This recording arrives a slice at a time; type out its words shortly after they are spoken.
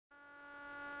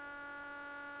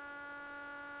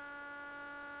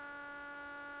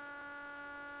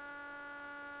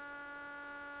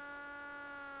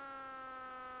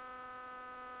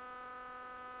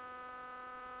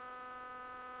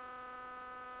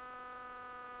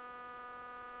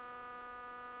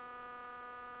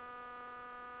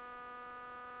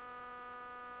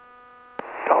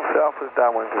Alpha's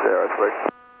downwind for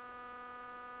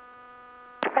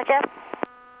 03. Roger.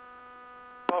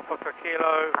 Alpha for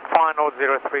Kilo, final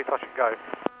 03, touch and go.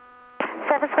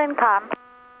 Surface wind calm.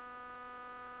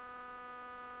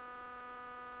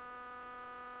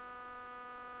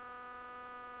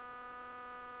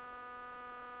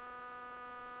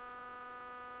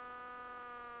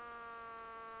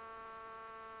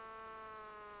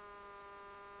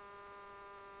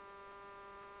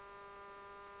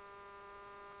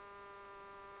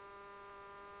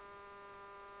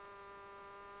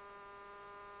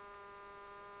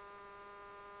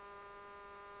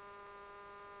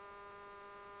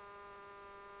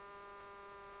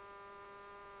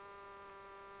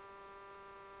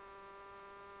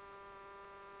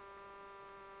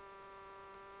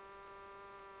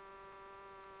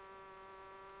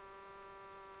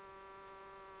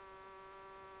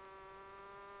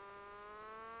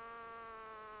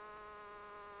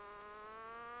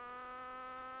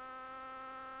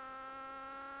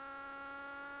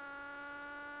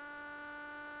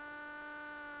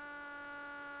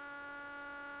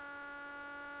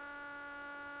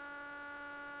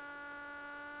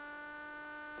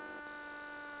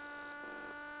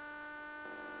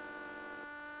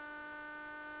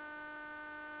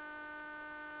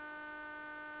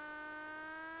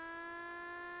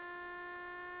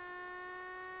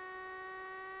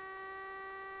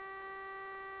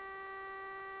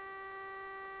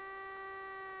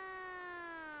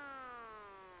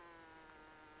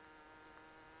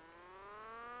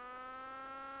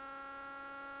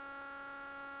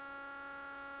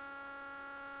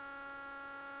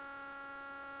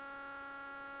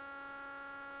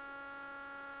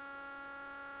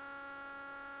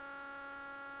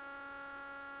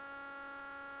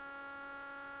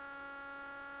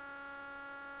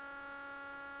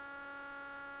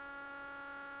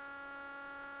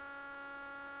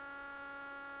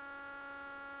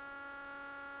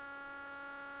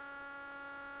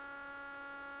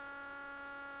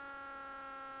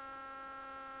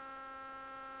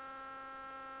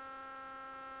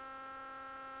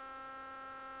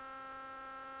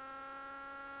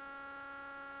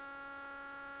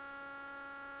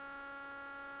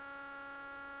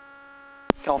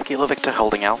 Golf Kilo Victor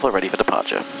holding Alpha, ready for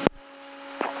departure.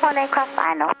 1 aircraft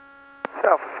final.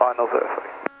 Alpha final 03.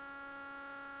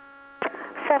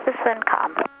 Surface wind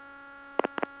calm.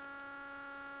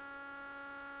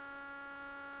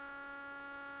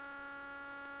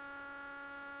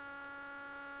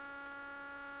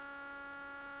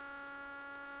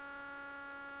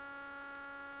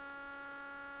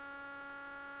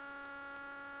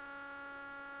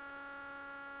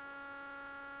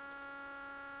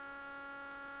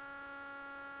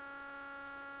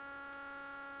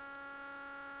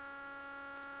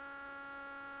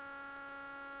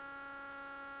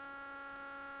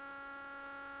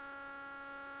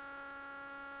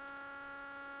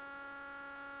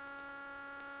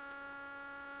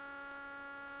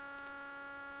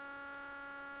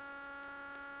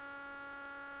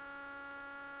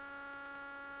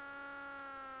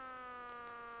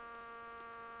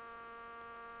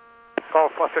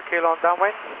 Golf Oscar Kilo on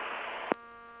downwind.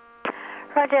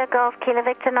 Roger, Golf Kilo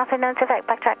Victor, nothing known to effect,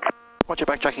 backtrack. Roger,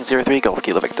 backtracking 03, Golf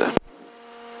Kilo Victor.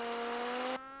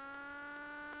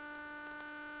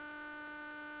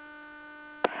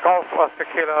 Golf Oscar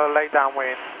Kilo, lay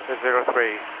downwind to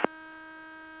 03.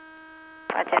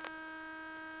 Roger.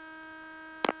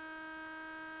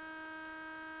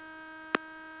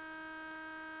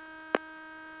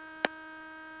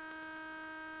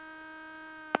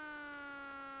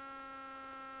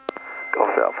 Golf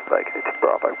Alpha vacated to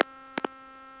Bravo.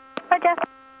 Roger.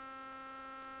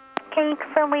 Can you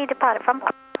confirm where you departed from?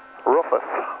 Rufus,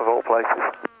 of all places.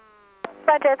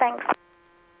 Roger, thanks.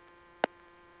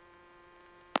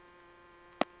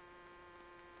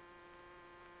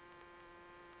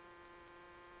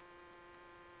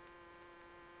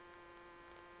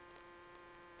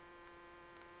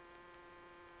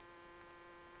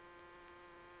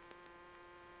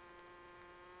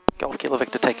 Golf Kilo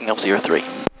Victor taking off 03.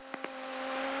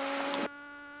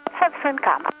 Surface wind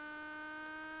calm.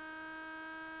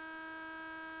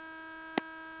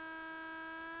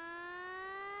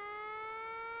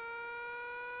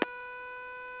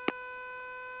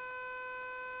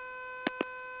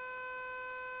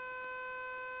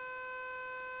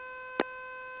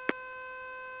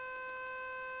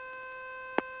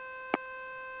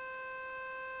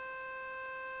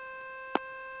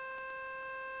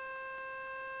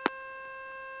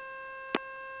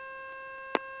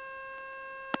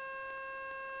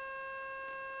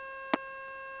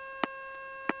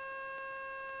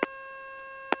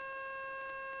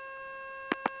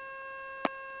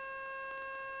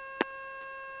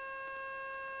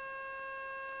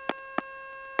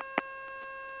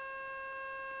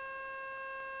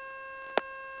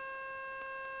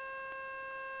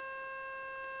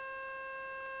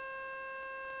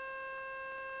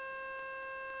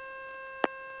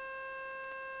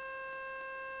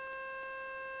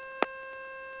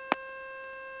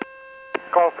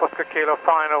 Golf Oscar Kilo,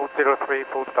 final 03,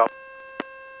 full stop.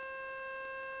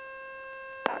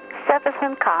 Surface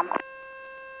wind calm.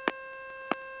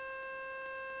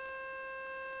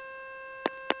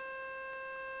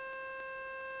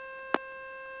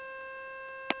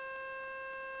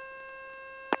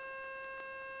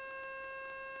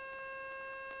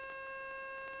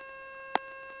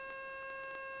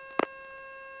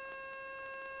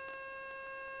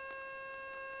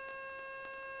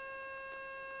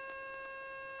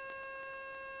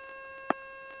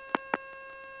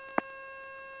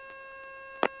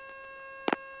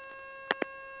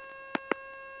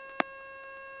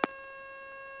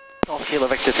 Golf Kilo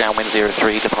Victor downwind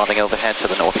 03, departing overhead to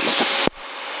the northeast.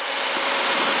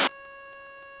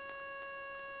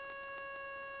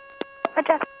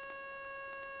 Roger.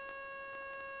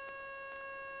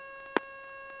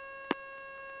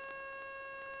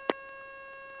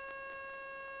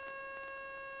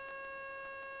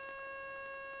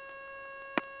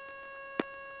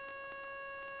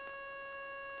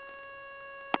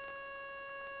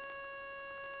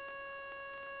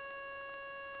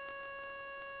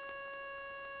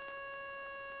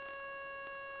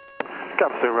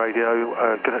 Gamston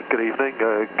radio, good evening,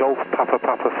 Golf Papa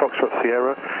Papa Foxtrot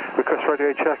Sierra, request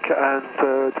radio check and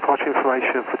departure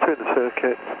information for 2 in the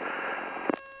circuit.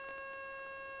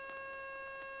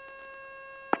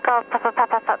 Golf Papa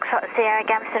Papa Foxtrot Sierra,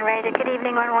 Gamston Radio, good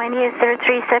evening, runway news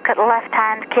 03, circuit left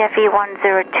hand, KFE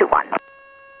 1021.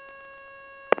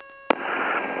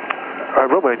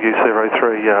 Runway news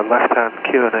 03, left hand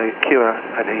QNE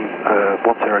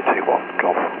 1021,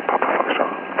 Golf Papa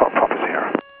Foxtrot, Papa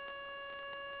Sierra.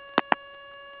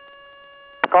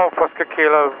 Golf Oscar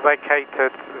Kilo,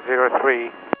 vacated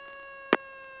 03.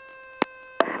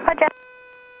 Roger.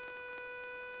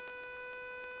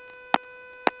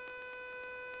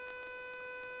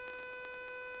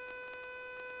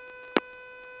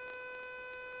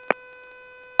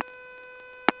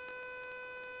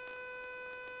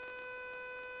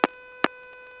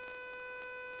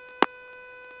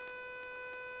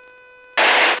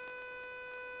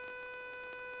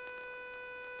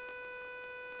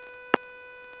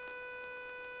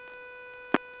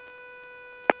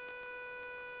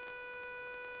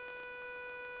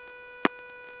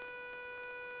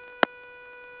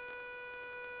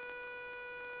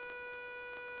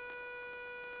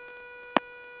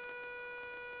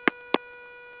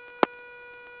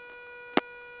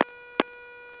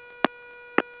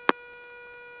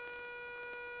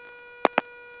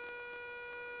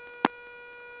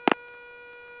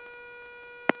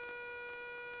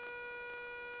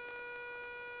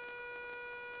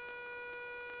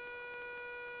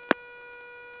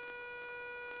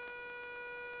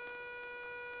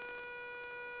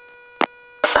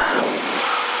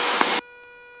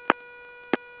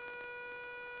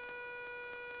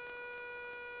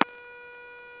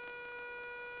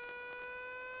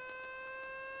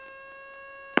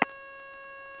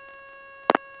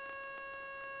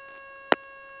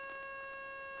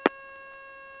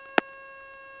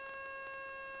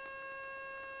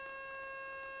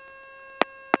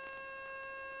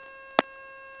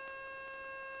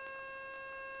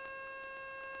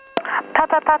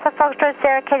 Papa Papa Foxtrot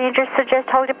Sierra, can you just suggest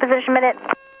hold your position a minute?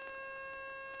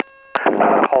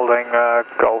 Holding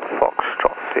Golf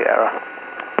Foxtrot Sierra.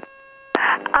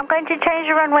 I'm going to change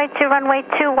the runway to runway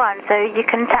 21 so you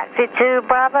can taxi to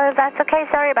Bravo, if that's okay.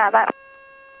 Sorry about that.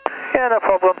 Yeah, no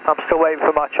problem. I'm still waiting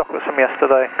for my chocolates from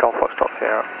yesterday. Golf Foxtrot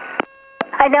Sierra.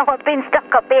 I know I've been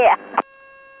stuck up here.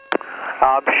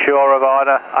 I'm sure,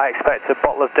 Ivana. I expect a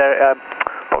bottle of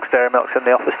box dairy milks in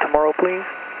the office tomorrow, please.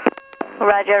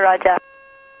 Roger, roger.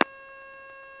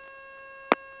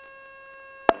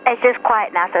 It's just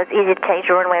quiet now, so it's easy to change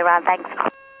the runway around, thanks.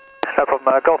 No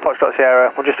problem. Golf Foxtrot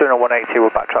Sierra. We're just doing a 180. We'll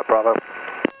backtrack Bravo.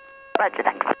 Roger,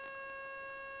 thanks.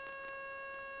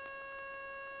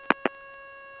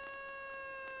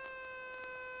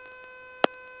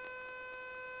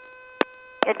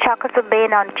 Your chocolates will be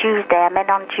in on Tuesday. I meant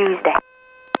on Tuesday.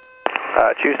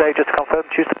 Tuesday, just to confirm.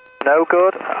 Tuesday, no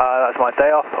good. That's my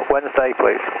day off. Wednesday,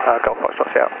 please. Golf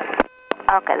Foxtrot Sierra.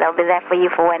 Okay, they'll be there for you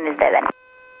for Wednesday then.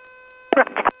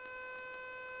 Roger.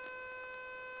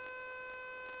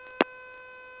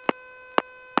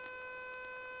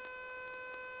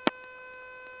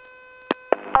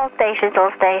 All stations.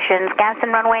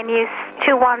 Gamston runway news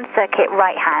 21 circuit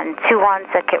right hand, 21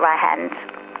 circuit right hand.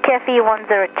 KFE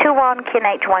 1021,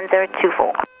 QNH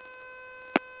 1024.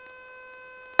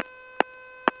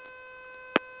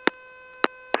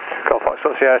 Golf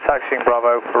Foxtrot Sierra, taxiing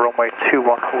Bravo for runway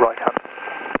 21 right hand.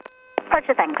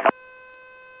 Roger, thanks.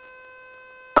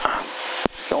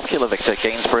 Golf Kilo Victor,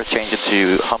 Gainsborough, change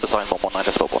into Humberside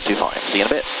 119.125. See you in a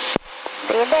bit.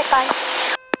 See you in a bit, bye.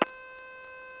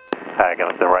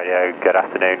 Gamston Radio, good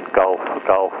afternoon. Golf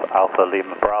Alpha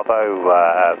Lima Bravo,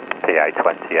 PA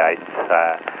 28,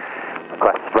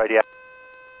 request radio.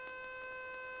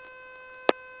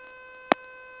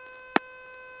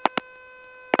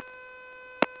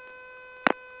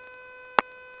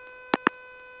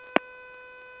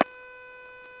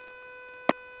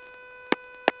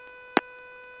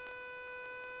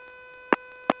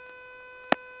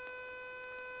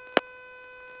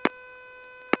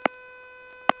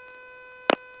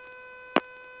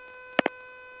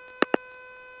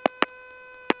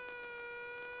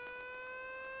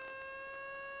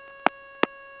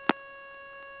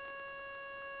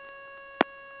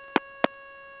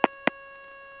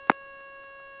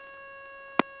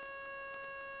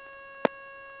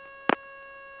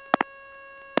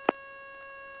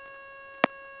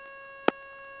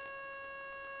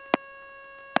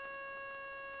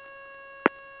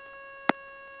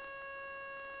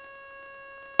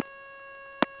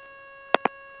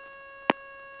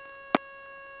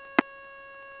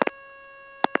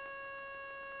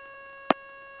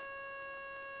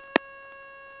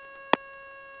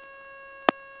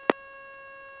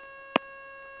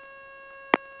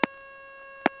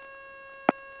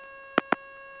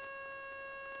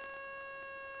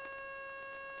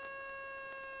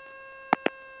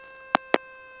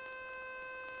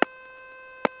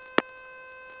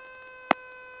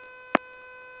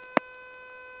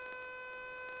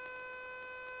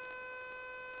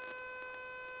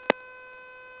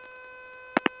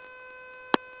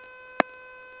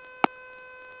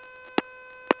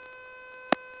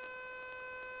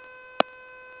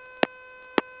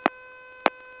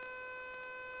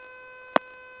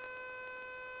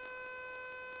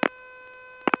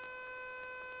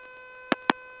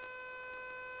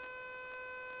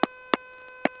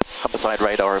 Humberside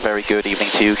radar, a very good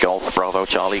evening to you. Golf Bravo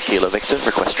Charlie Kilo Victor,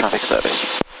 request traffic service.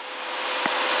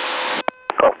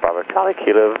 Golf Bravo Charlie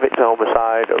Kilo Victor,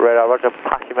 Humberside radar, roger,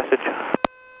 pass your message.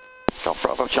 Golf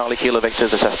Bravo Charlie Kilo Victor,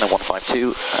 the Cessna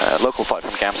 152, local flight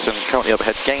from Gamston, currently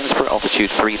overhead Gainsborough, altitude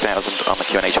 3000 on the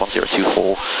QNH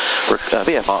 1024,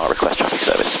 VFR, request traffic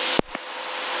service.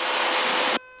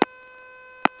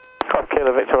 Golf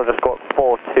Kilo Victor, I'll just go up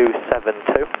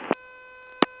 4272.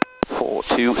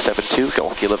 4272,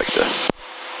 Golf Kilo Victor.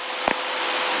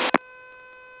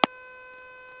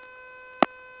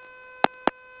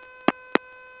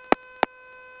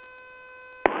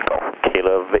 Golf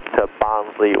Kilo Victor,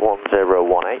 Barnsley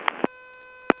 1018.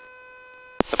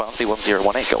 The Barnsley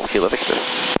 1018, Golf Kilo Victor.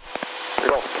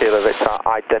 Golf Kilo Victor,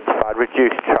 identified,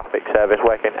 reduced traffic service,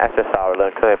 working SSR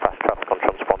alone, clear past traffic on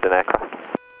transponding aircraft.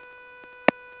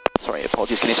 Sorry,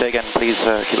 apologies, can you say again, please,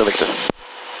 Kilo Victor?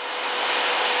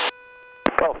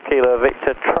 Golf Kilo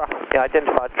Victor,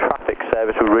 identified traffic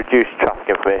service with reduced traffic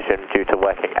information due to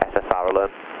working SSR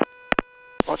alone.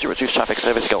 Roger, reduced traffic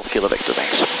service, Golf Kilo Victor,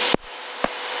 thanks.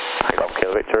 Golf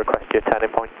Kilo Victor, request your turning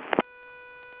point.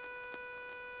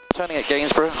 Turning at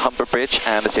Gainsborough, Humber Bridge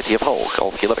and the City of Hull,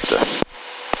 Golf Kilo Victor.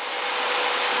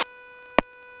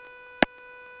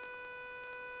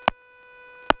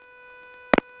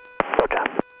 Roger.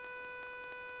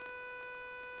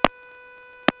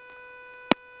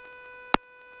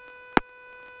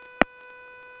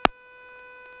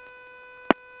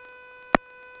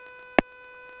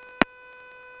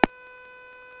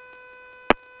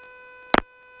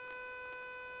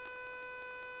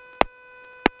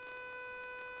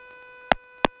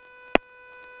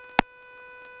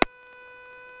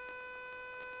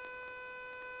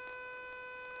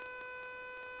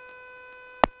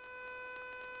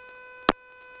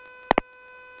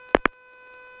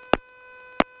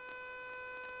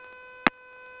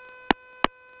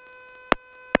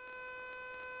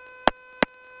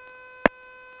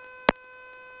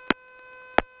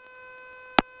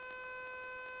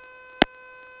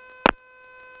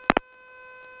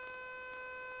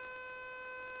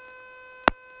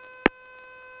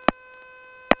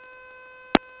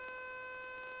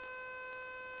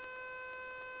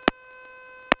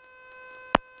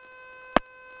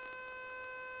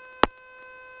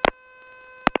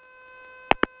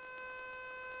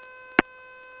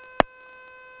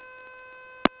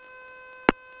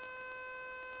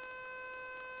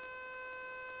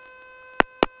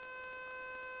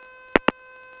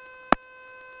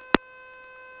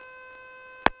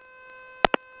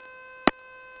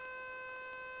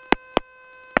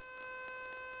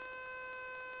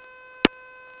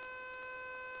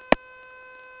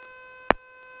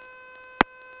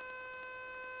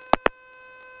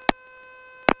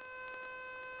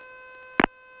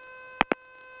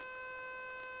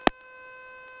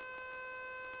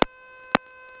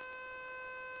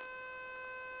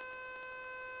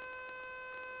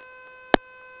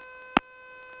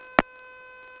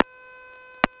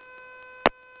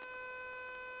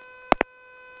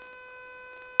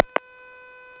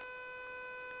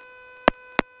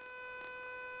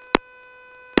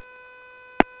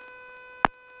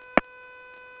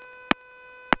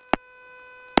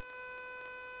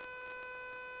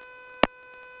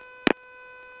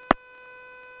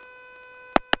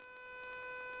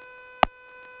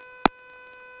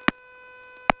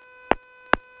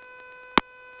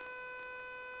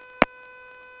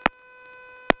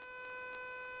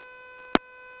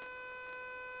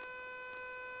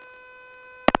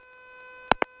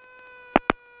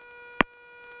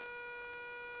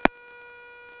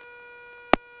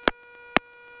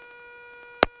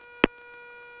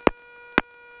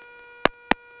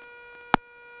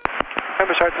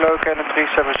 November Side Low, KLM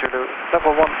 37 Zulu,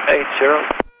 level 180.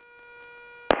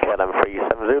 KLM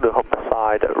 37 Zulu,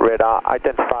 Humberside radar,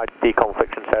 identified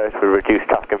deconfliction areas with reduced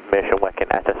traffic information working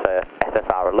SSR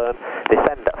alert.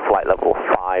 Descend at flight level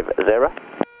 50.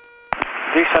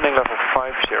 Descending level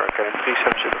 50, KLM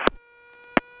 37 Zulu.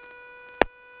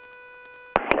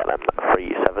 KLM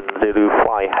 37 Zulu,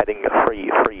 fly heading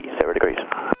 330 degrees.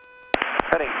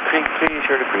 Heading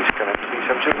 330 degrees, KLM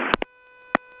 37 Zulu.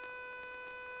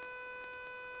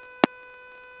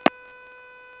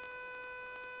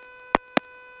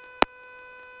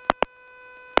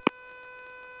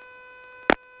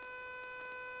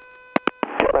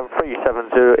 KLM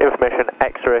 370, information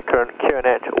X-ray current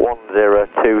QNH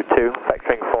 1022,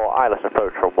 vectoring for ILS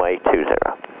approach runway 20.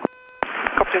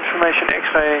 Copy information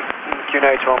X-ray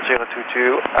QNH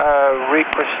 1022.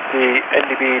 Request the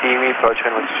NDB DME approach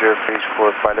runway 20 please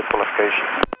for pilot qualification.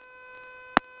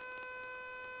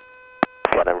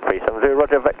 KLM 370,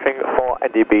 roger, vectoring for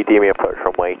NDB DME approach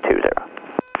runway 20.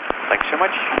 Thanks so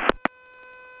much.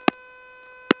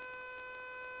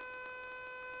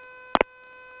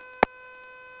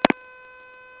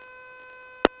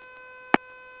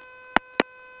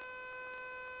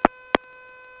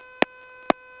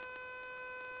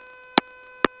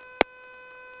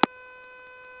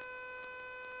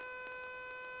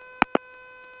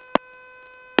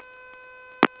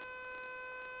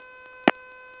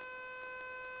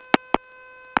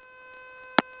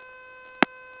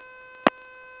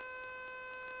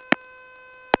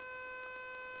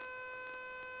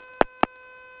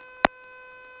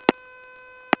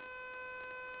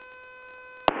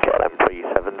 KLM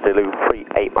 37 Zulu,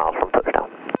 38 miles from touchdown.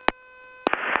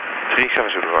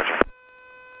 37 Zulu, roger.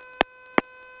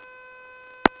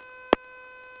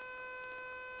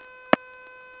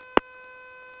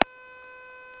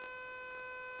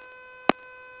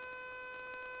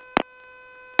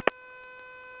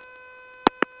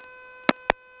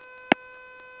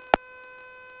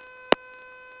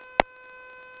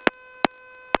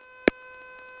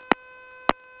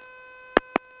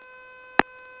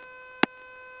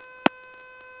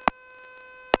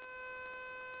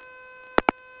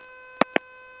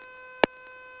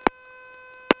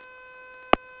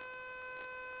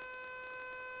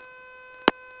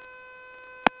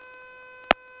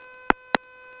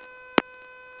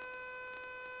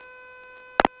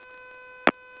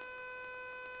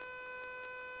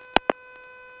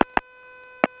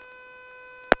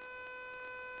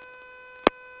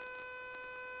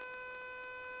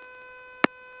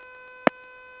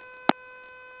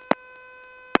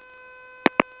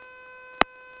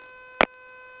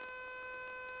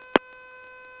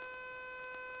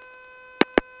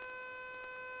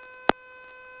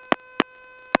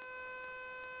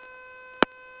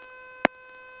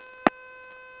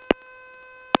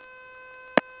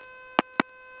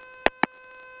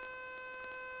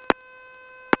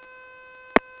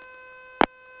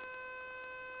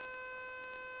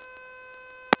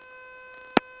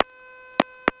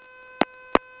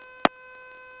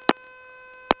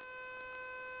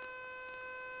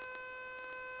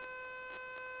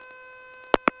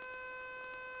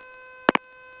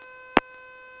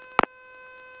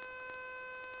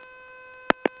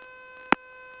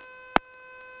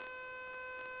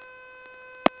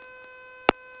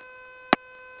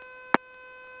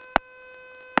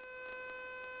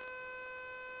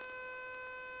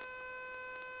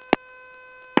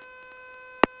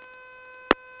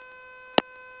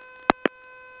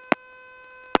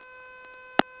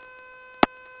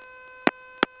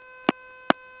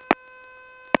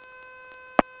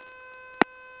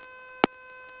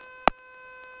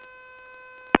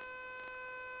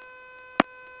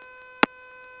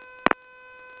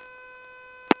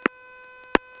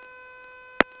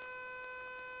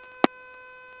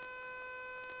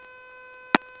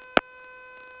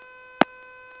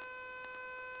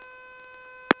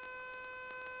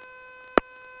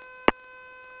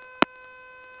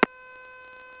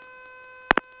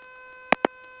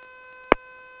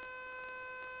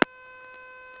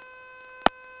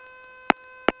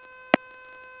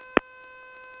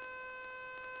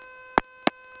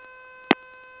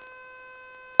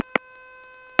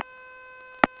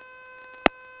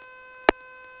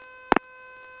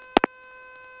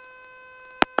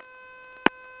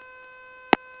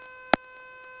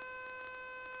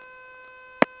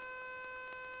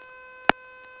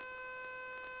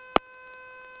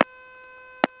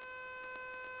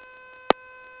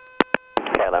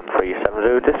 KLM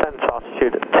 370, descend to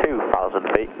altitude 2,000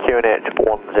 feet, QNH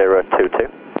 1022.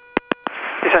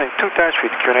 Descending 2,000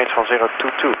 feet, QNH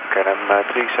 1022, KLM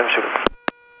 370.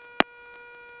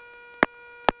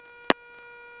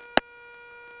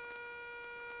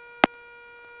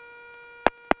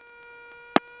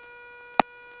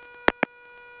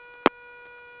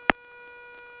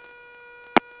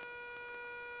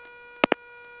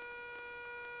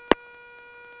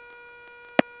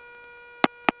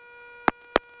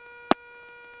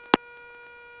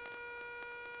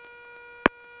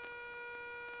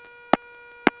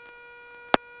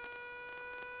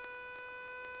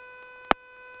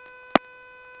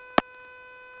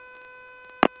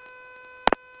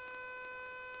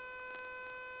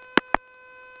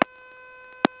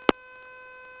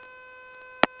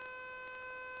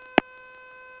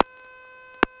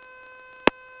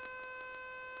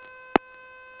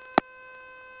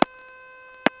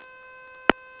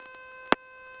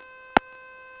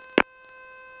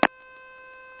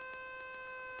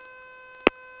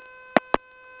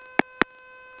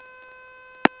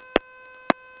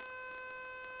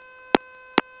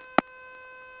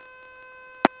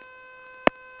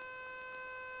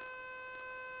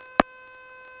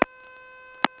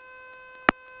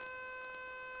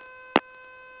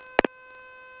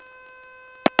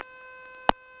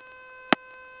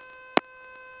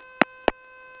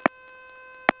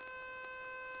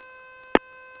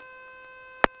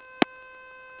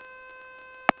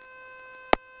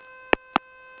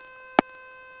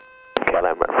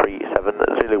 KLM 37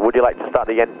 Zulu, would you like to start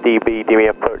the NDB DME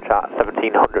approach at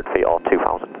 1700 feet or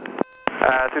 2000?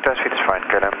 2000 feet is fine,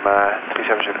 KLM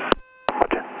 37 Zulu.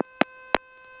 Roger.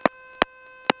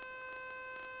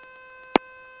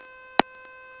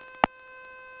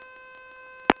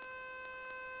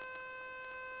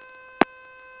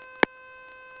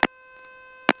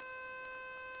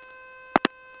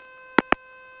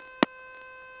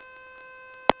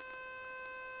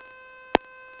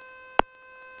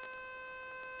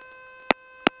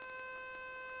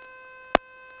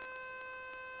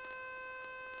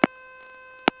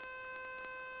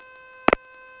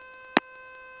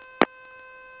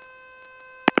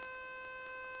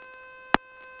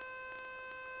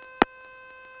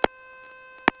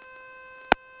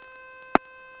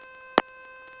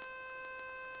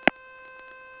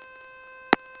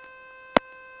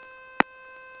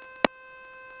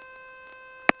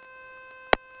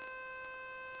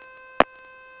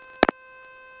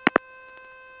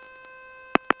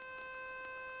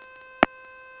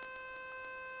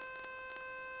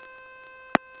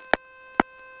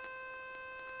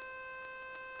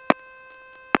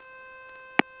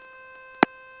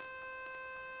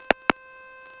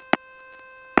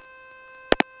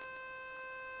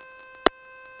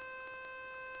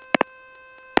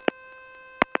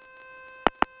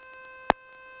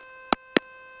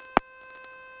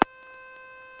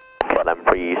 KLM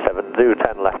 37 Zulu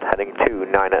 10 left heading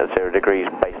 290 degrees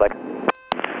base leg.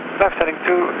 Left heading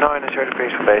 290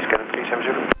 degrees for base, KLM 37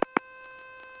 Zulu.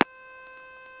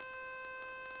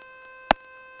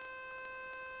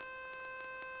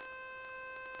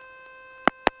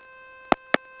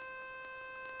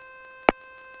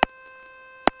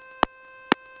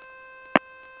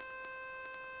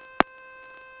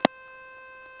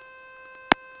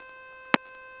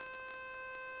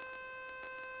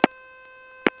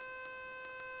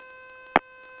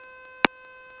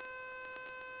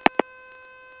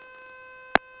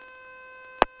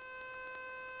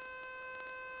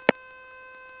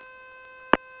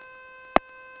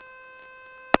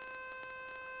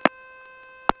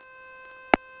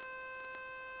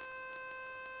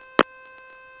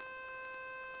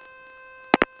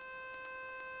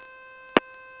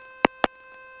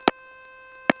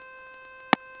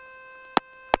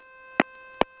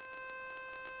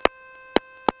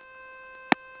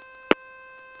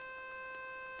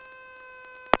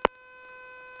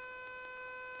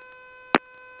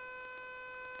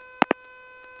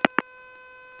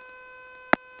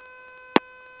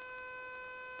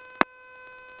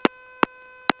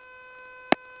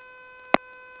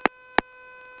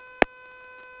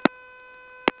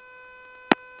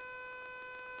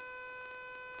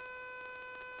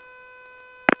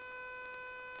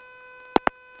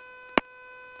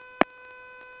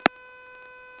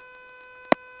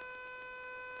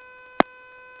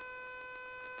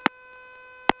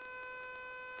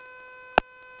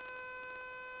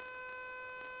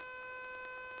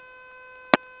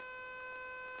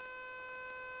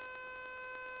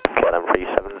 KLM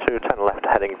 37 Zulu 10 left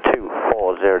heading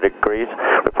 240 degrees.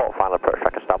 Report final approach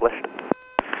track established.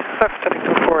 Left heading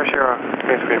 240,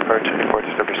 clear to green approach, report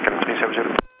established, KLM 37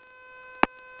 Zulu.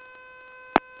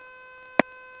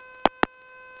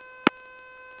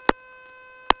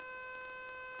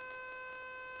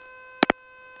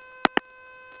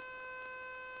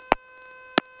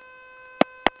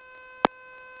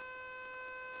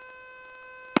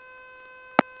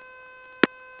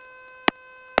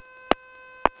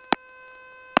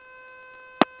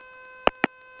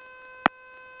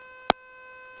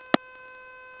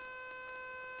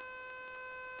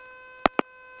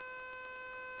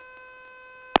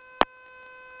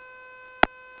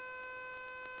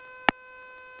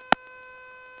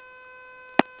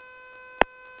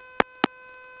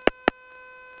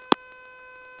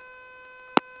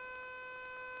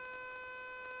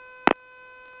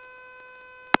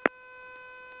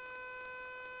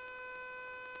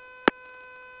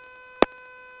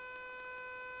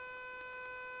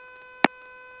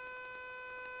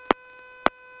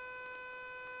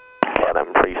 KLM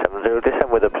 370,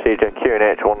 descend with the procedure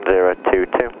QNH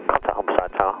 1022, contact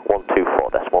homicide tower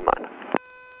 124.9.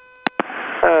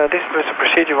 This is the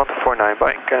procedure 1249,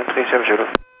 Boeing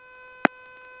 370.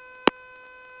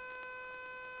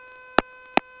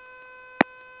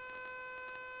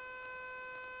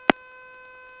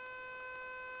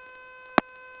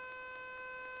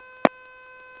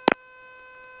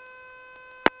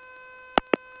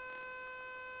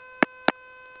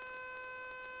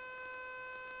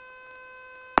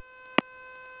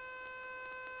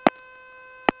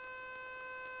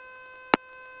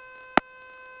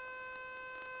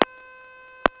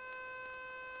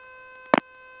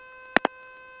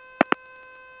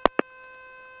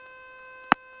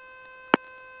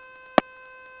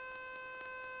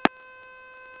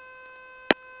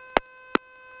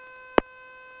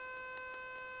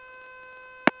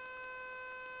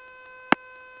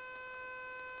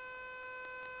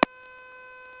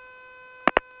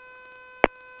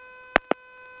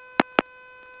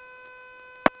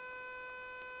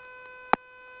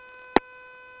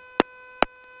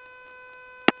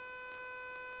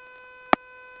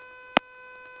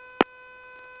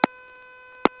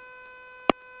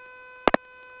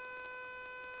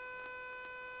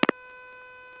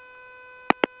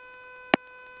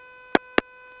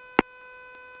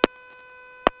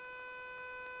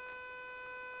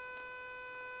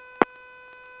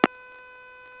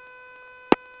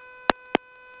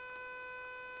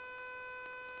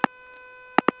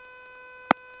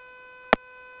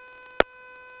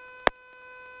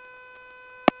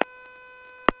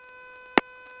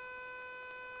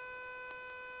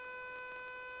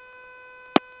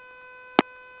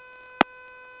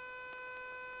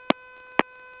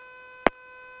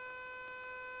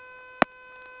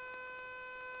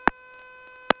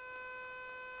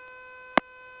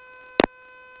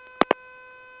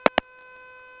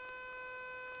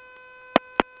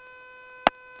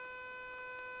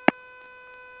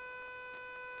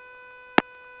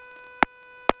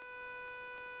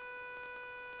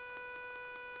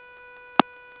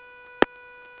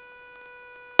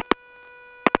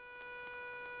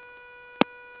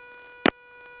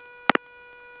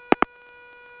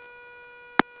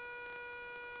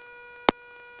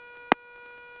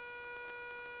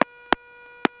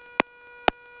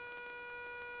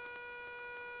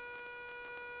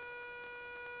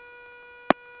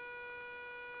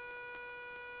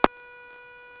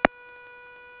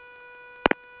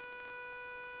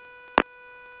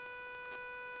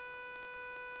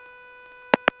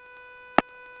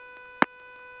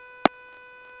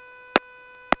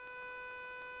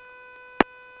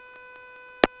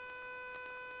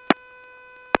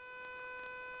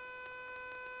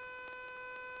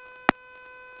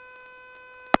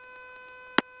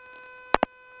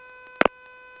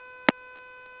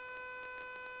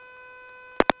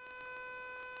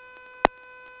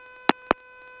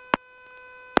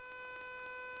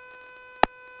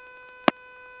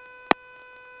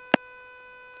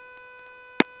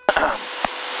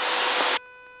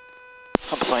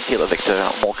 Beside Kilo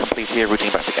Victor, more complete here,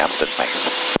 routing back to Gamston,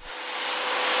 thanks.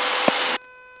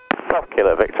 12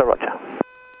 Kilo Victor, roger.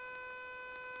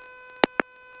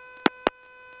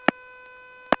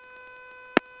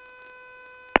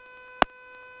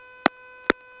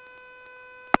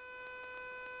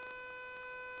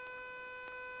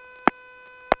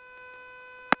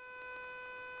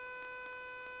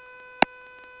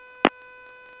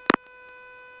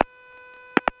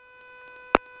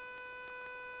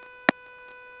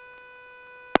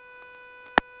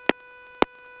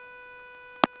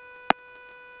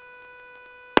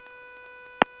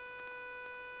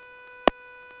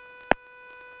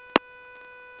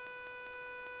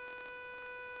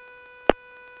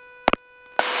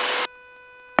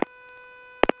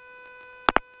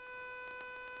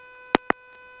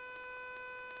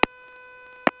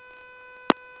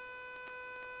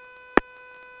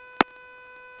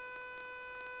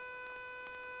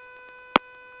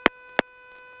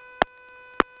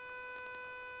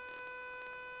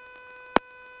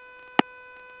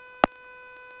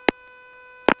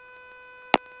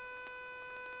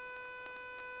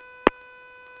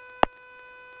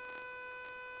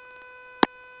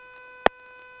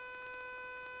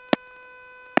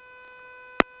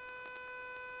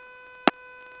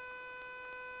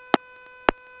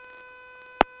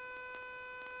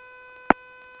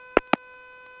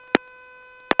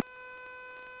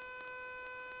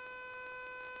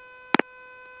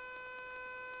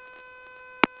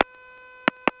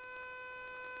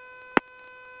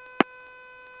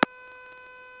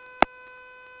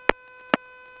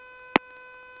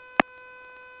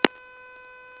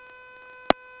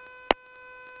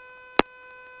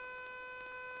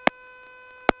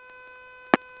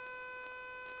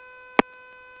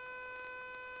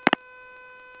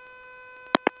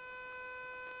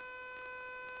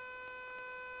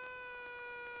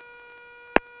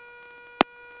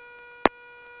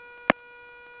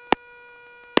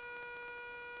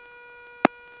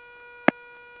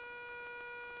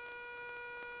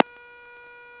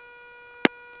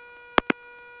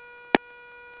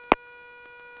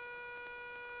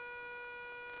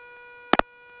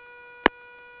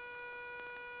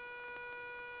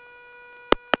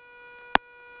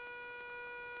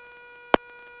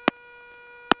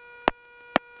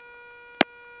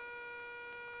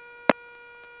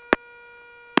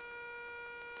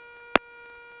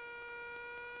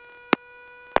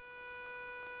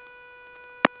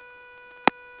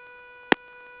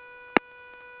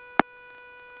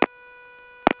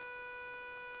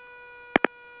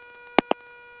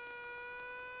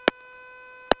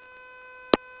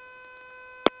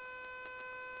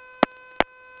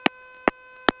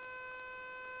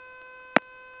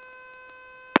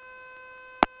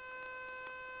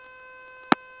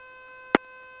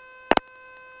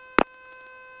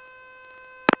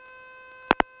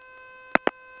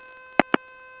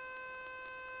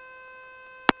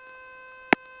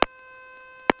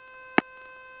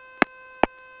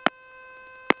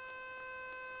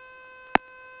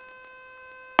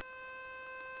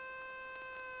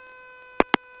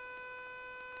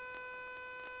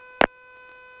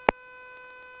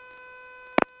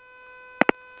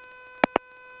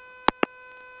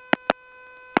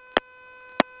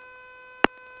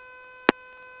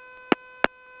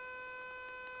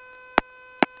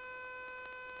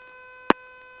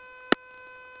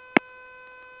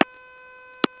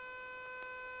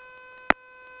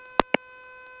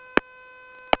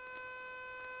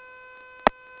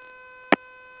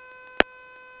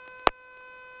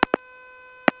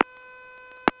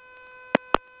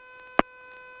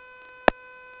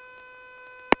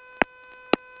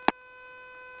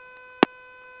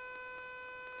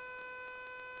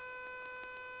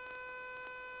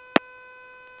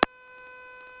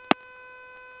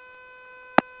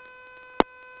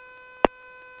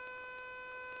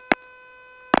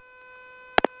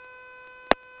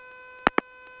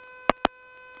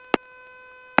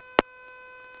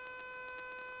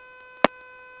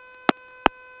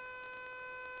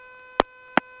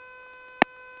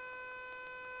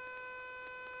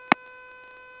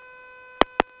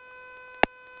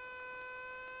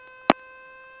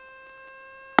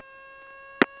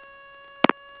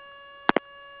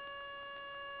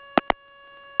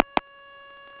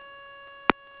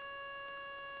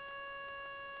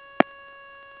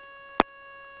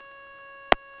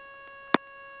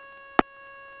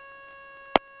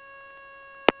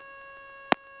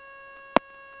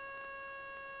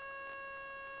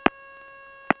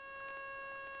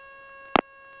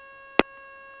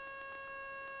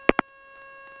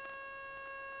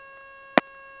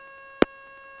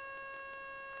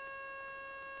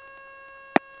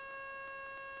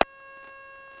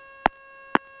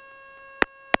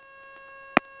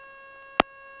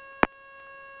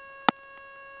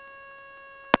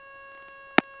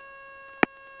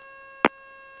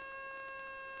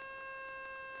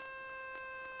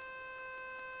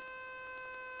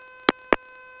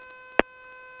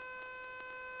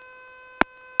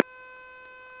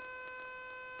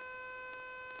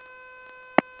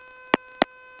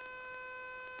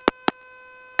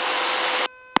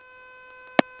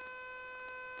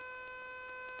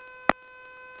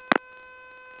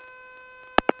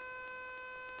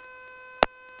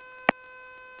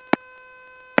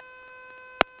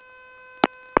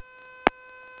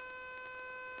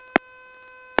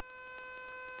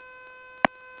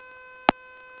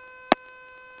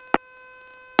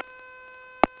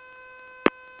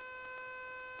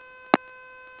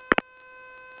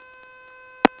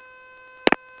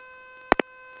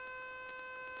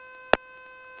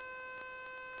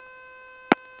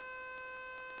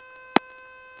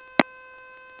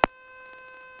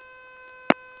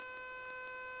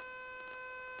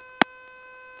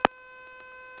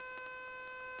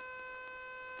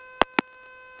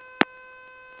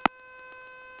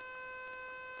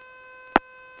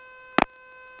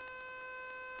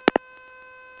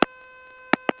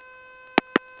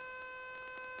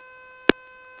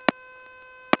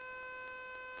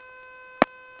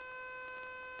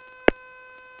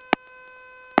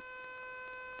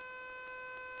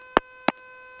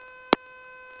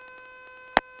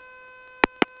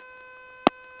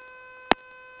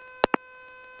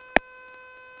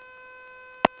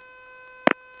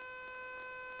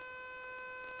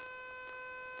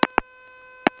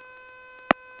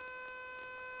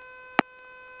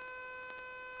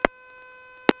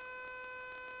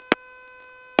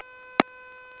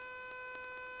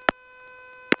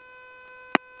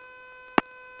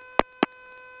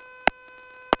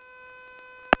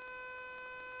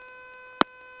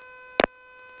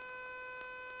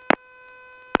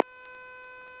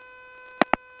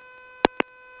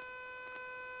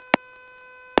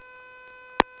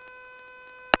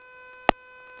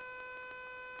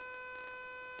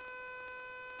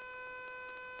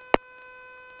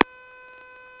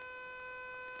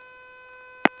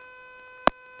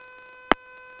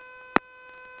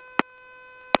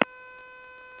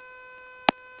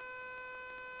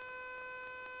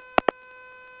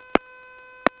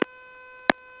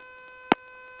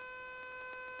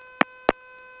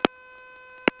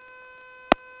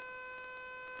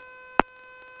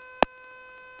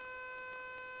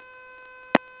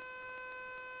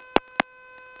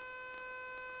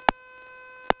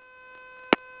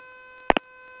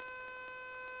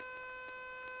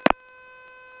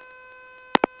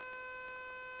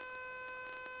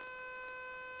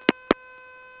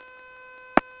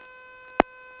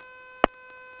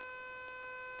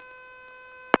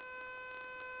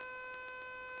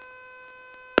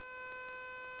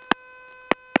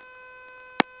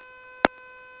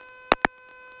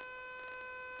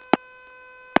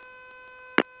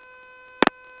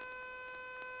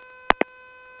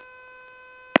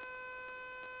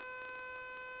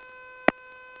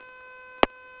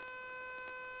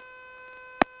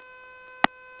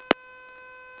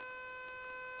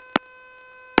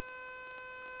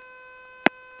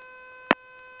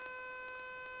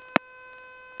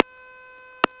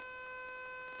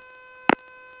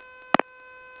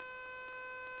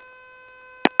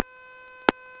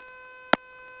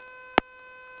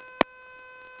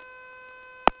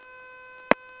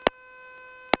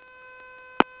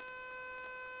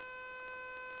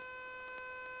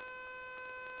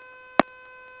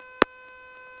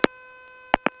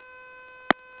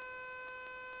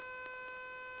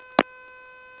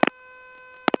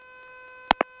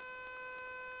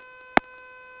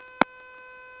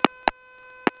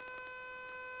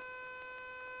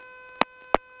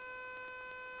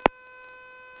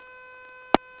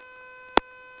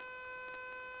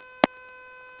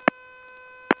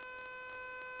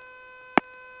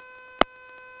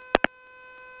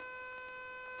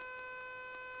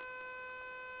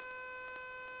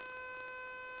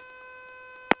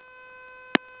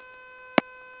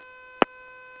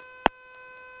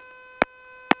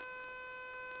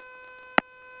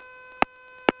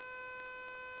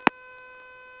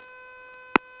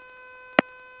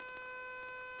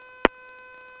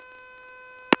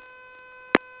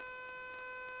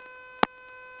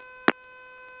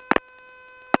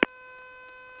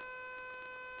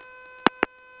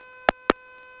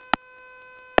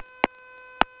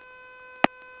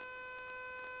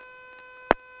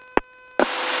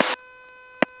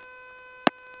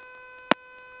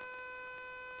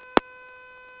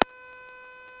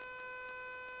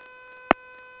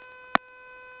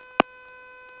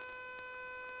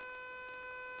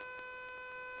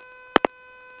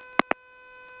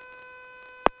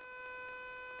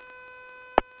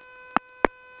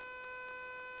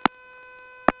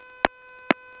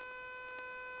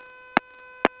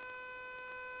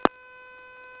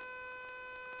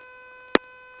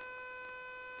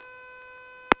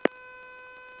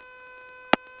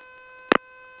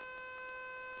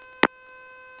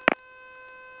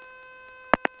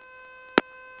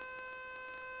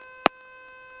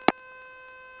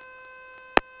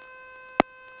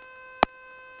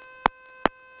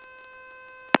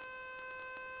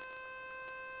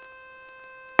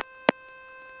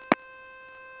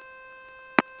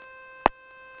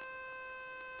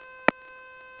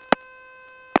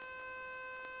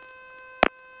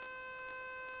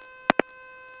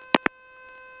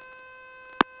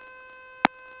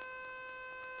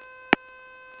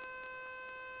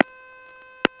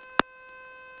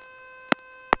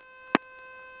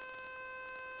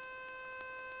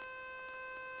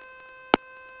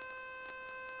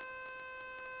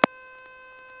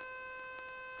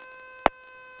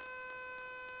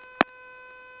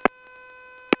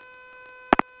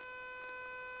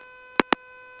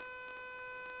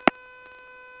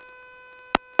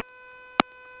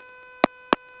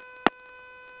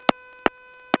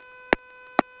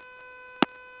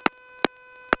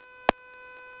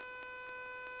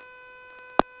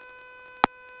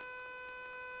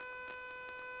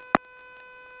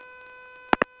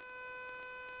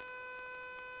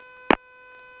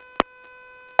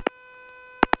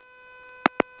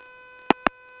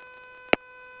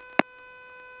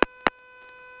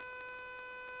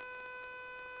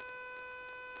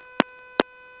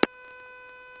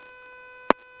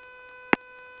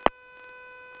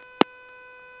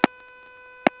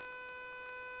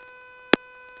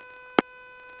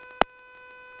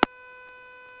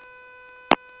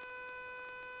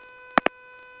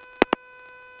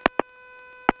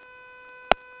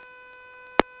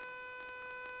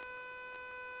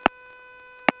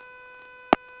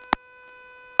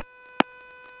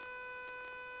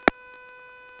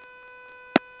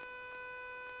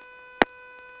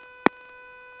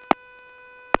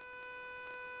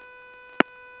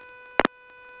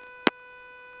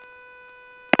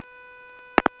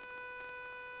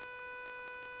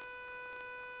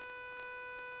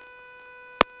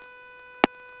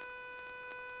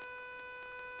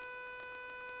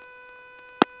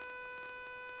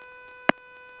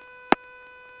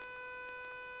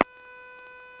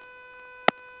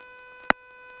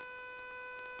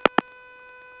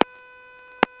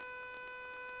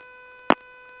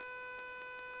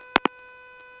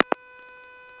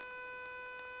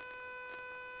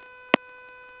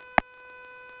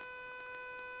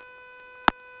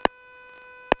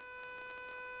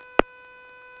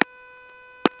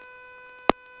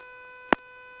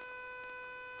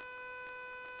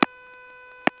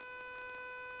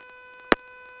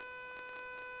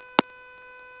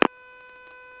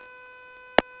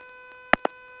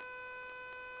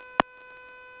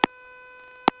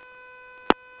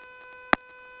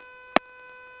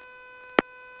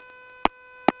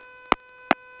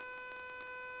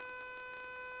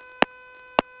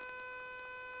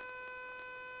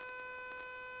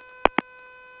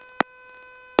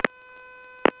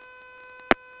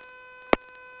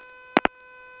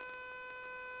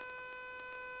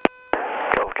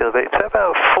 Kilo Victor.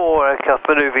 About 4 aircraft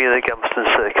manoeuvring in the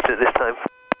Gamston circuit at this time.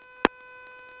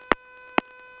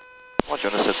 Roger,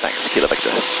 understood. Thanks. Kilo Victor.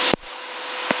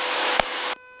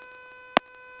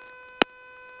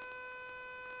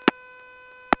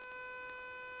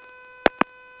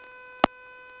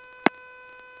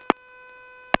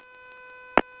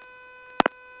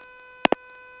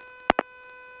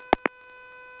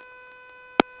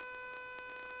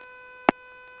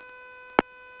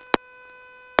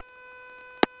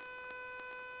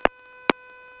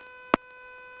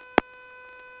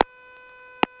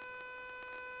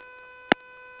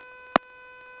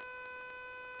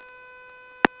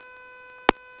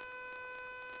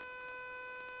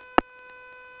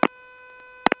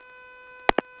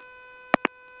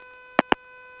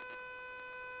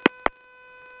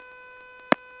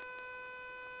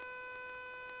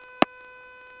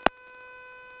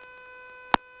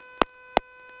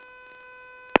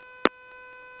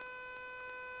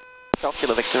 Golf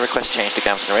Kilo Victor, request change to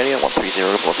Gamston Radio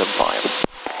 130-475.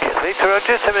 Yes, Victor,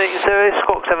 Roger, 780,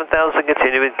 Squawk 7000,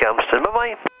 continue with Gamston.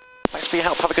 Bye-bye. Thanks for your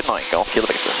help. Have a good night. Golf Kilo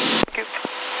Victor. Thank you.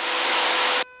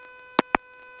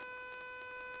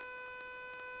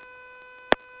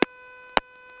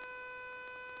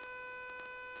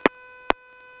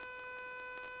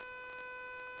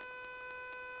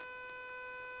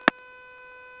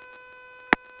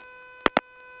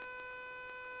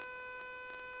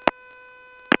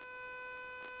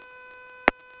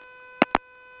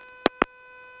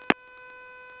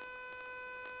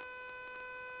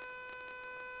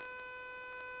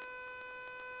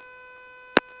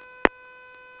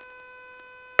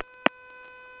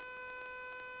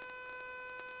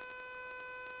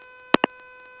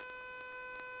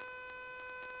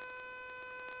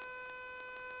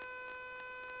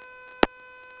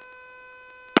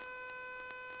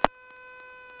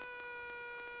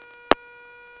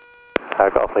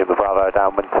 Golf Lima Bravo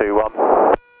downwind 21.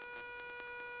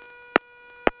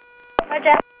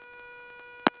 Roger.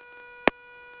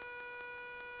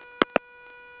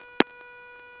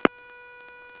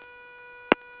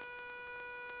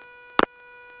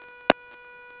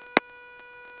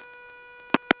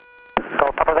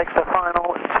 Golf Papa Victor,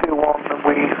 final 2-1.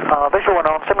 We are visual 1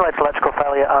 on, simulate electrical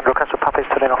failure and request for Papa's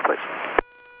turning off, please.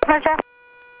 Roger.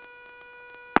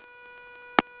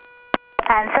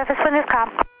 And surface wind is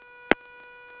calm.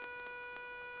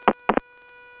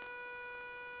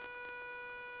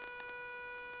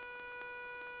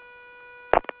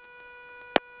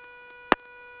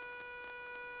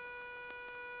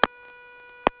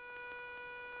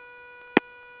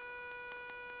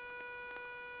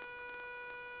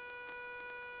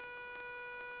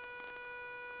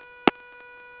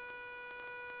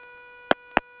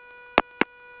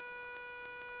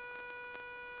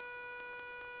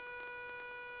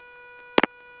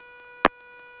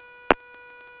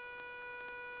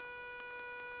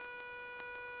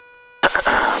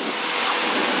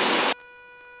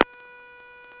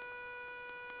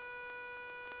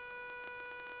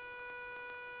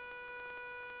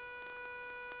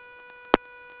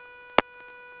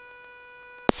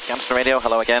 Gamston Radio,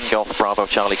 hello again. Golf Bravo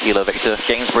Charlie Kilo Victor.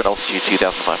 Gainsborough altitude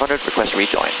 2500. Request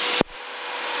rejoin.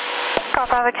 Golf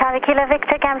Bravo Charlie Kilo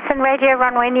Victor, Gamston Radio,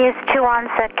 runway news 21,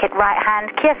 circuit right hand.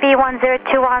 QFE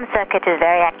 1021, circuit is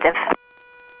very active.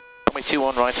 Runway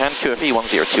 21 right hand, QFE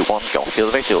 1021. Golf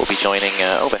Kilo Victor will be joining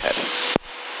overhead.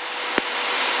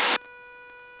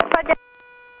 Roger.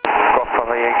 Golf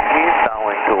Bravo EGNE,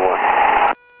 downwind 21.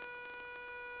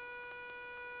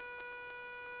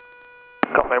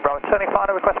 Golf Lima Bravo turning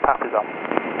final, request Papa's on.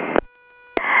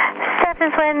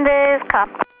 Surface wind is calm.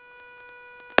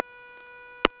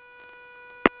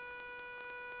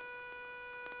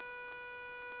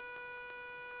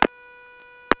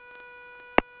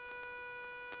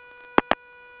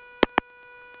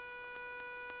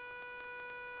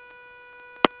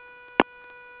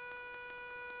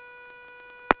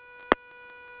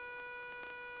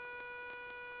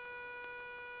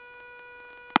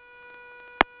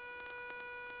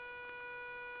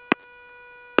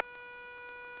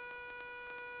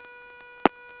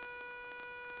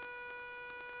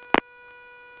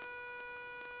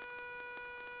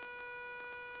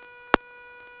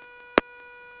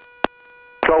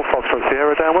 Golf Foxtrot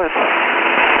Sierra downwind.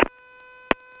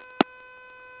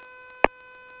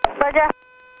 Roger.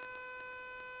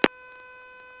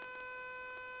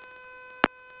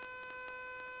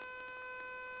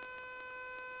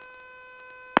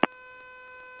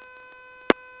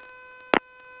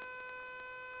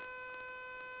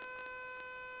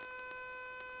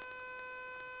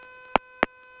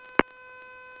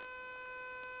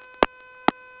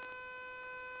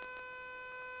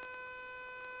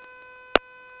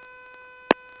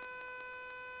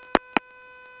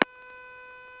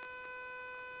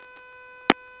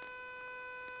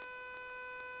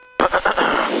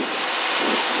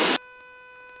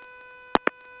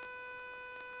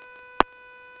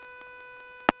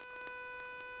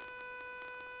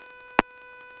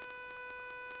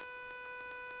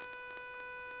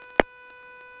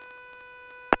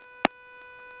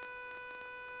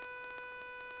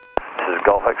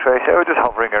 Golf X-ray, so we're just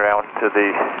hovering around to the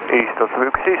east of the...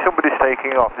 We can see somebody's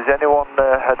taking off. Is anyone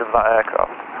ahead of that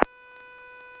aircraft?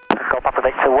 Golf Papa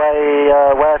Victor,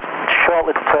 we're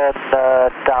shortly to turn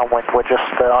downwind. We're just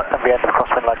at the end of the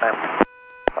crosswind leg now.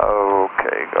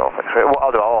 Okay, Golf X-ray. What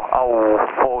I'll do, I'll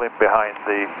fall in behind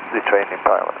the training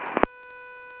pilot.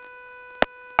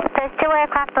 There's 2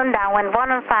 aircraft on downwind,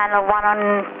 1 on final, 1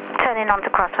 on turning onto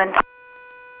crosswind.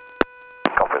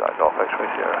 Copy that, Golf X-ray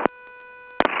Sierra.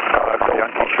 Okay,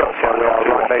 Yankee Shot, so we are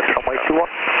right base runway 21.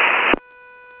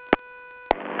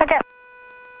 Roger.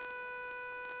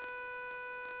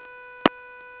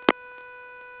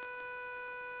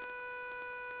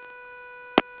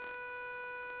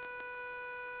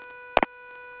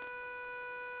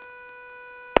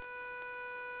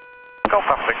 Golf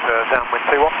Papa Victor, downwind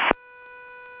 21.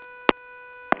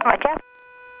 Roger.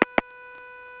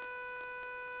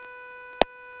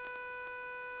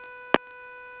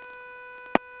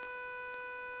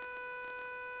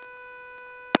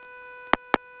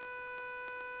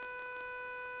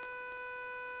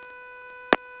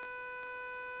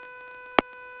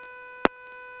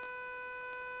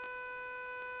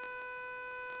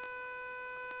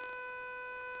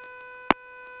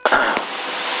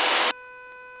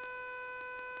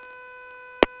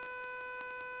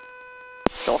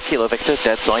 Golf Kilo Victor,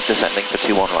 dead side, descending for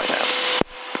 21 right hand.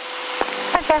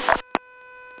 Roger.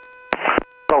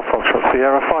 Golf Foxtrot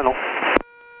Sierra, final.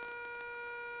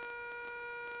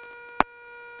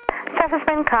 Surface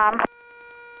wind calm.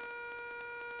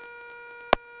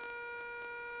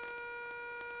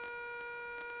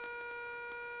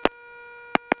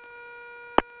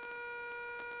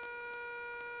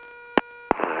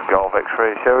 Golf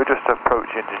X-ray, so we're just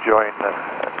approaching to join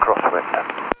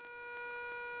crosswind.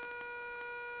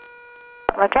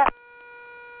 Roger.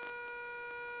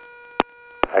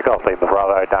 Golf Lima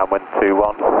Bravo, downwind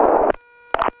 21.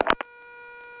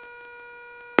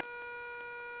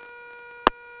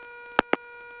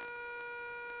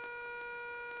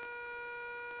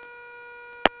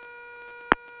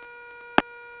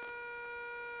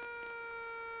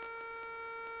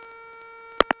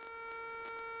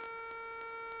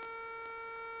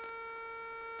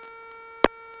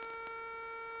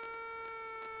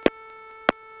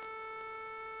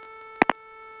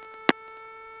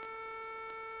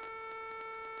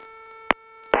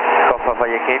 Papa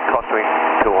Yankee,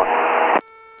 crosswind 21.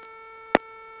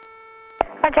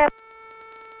 Roger.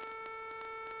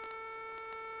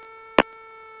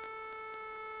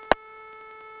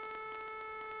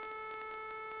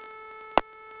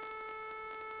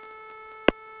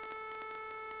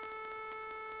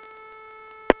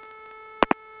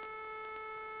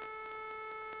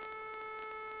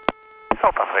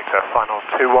 Golf Papa Victor, final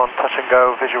 2-1, touch and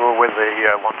go, visual with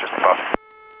the one just above.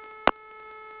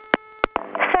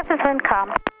 Surface wind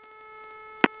calm.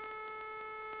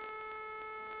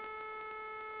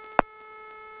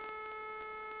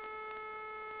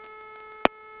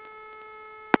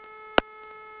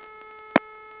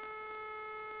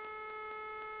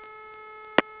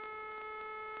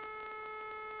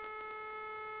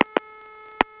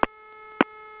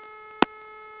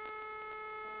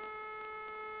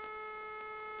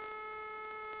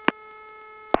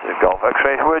 Golf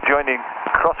X-ray, we're joining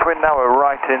crosswind now, we're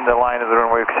right in the line of the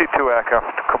runway. We can see 2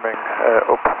 aircraft coming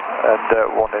up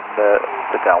and one in the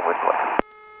downwind lane.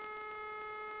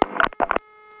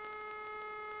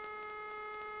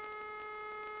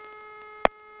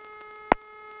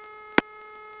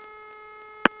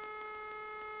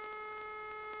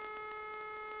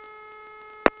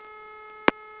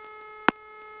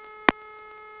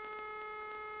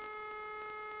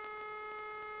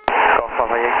 Golf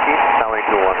Papa Yankee, downwind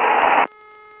 21.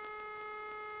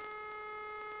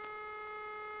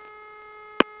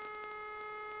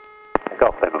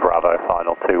 Golf Lima Bravo,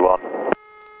 final 2-1.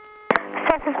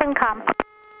 Surface wind calm.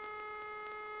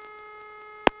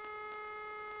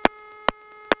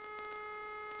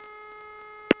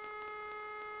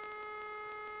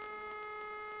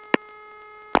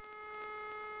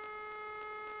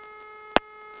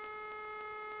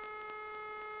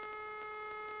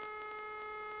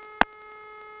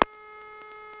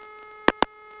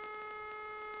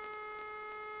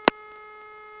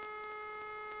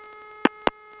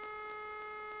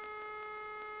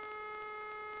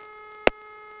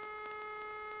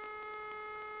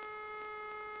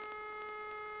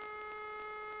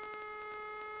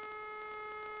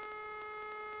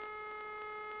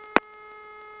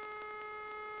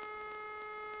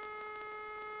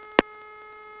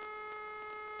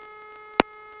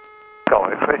 Golf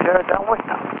X-ray, Sierra, downwind.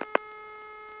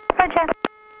 Roger.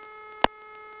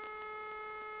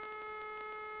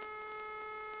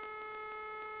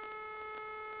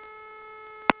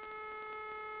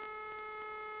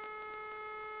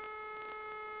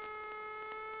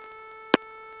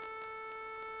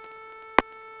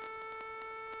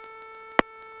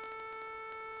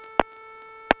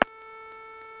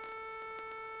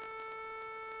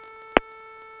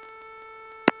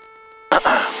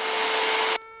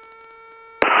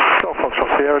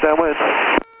 Sierra downwind.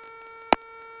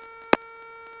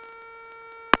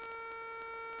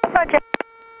 Roger.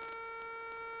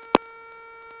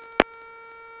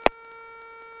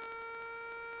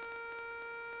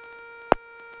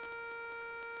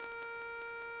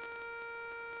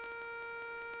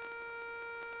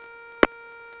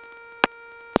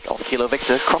 Golf Kilo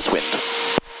Victor, crosswind.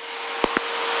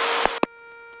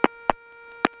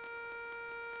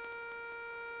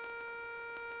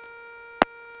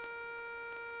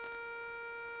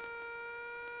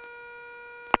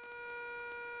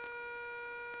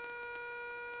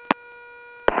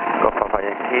 Golf Papa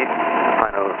Yankee,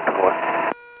 final call.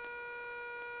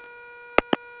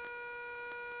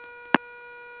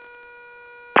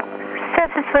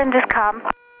 Surface wind is calm.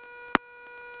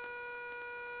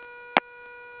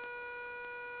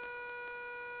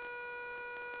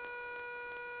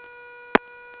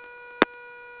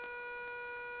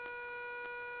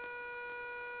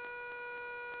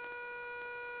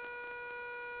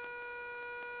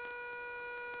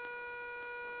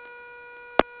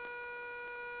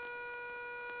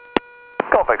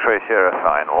 Golf X-ray Sierra,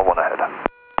 final, one ahead.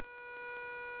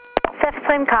 Surface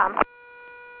wind calm.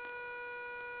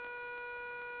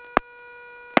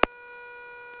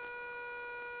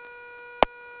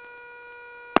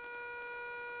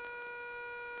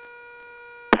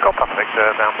 Golf Papa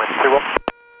Victor, downwind 21.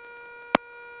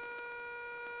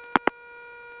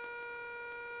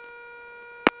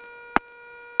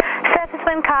 Surface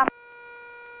wind calm.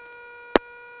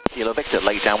 Kilo Victor,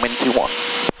 lay downwind 21.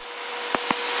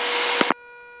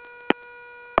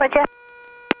 Roger.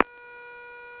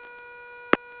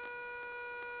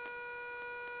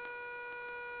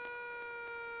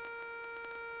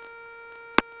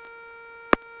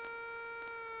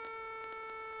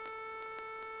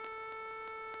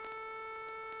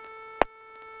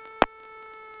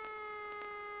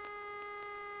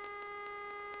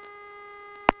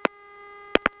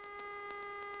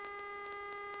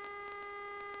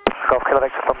 Golf Kilo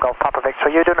Victor from Golf Papa Victor. Are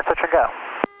you doing a touch and go?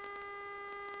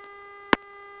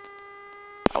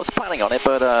 I was planning on it,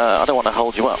 but I don't want to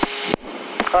hold you up.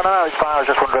 Oh, no, it's fine. I was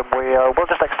just wondering. We'll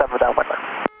just extend the downwind then.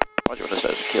 Roger,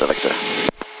 understood. Kilo Victor.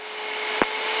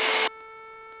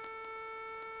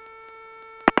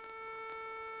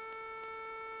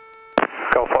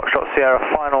 Golf Foxtrot Sierra,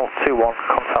 final 21,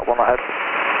 contact 1 ahead.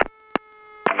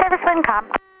 Surface wind calm.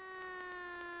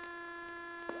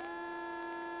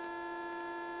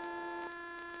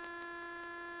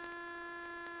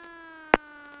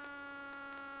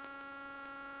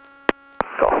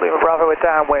 Golf Lima Bravo, we're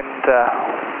downwind,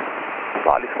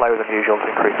 slightly slower than usual to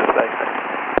increase the spacing.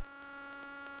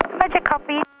 Roger,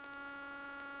 copy.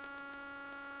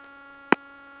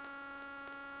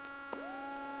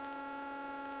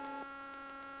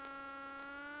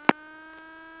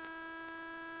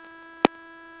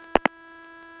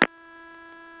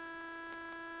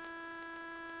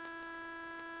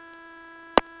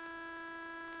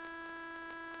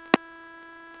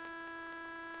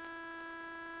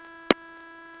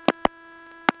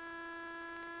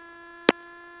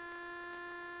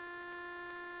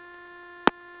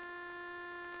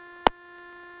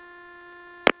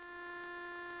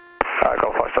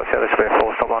 Golf Foxtrot Sierra, this will be a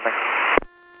full stop landing.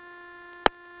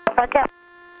 Roger.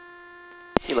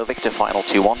 Kilo Victor, final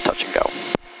 21, touch and go.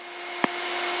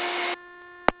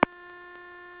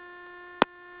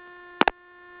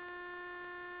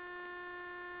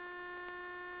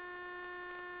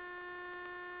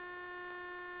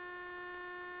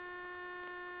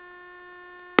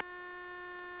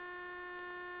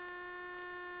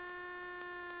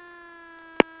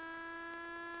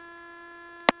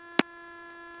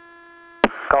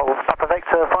 Golf Papa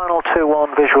Victor, final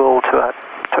 2-1, visual to ahead,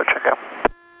 touch and go.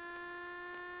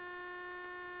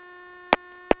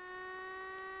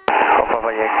 Golf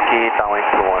Papa Yankee, downwind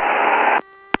 21.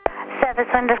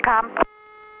 Surface wind is calm.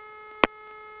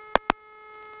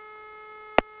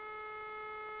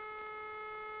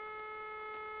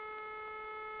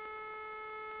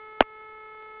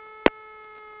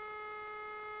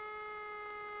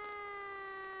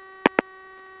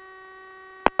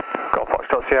 Golf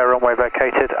Foxtrot Sierra, runway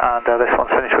vacated, and this one's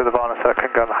finished with the Varna, so I can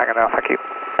go and hang it now, thank you.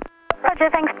 Roger,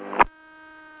 thanks.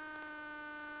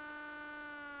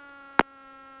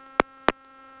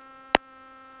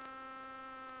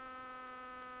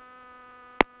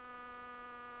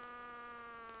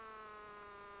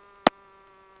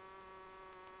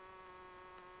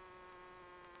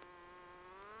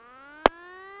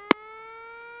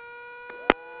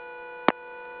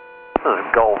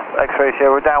 Golf X-ray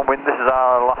Sierra, we're downwind. This is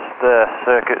our last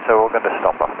circuit, so we're going to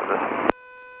stop after this.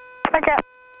 Roger.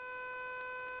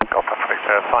 Golf Papa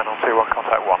Victor, final 2-1,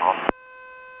 contact 1 on.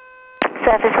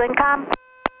 Surface wind calm.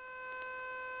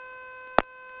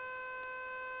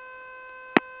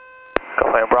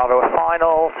 Golf Lima Bravo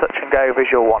final, touch and go,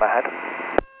 visual 1 ahead.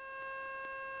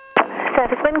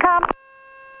 Surface wind calm.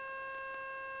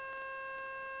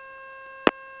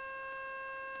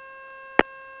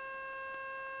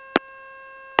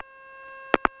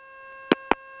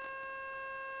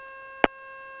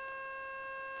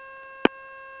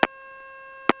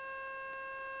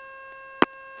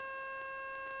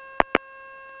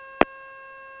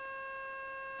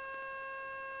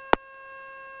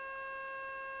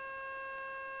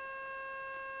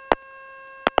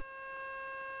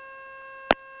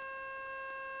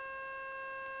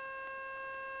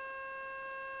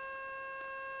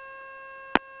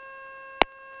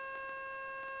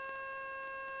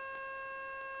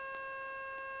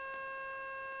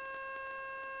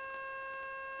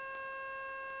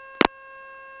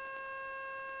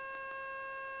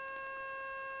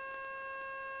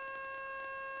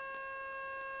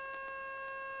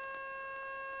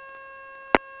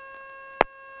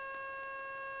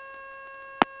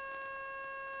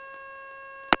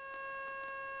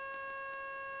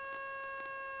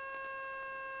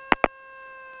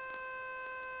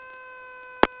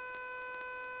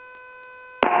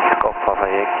 Golf Papa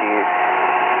Yankee,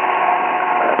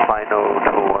 final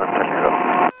 21, touch and go.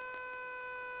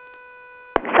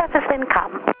 Surface wind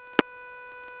calm.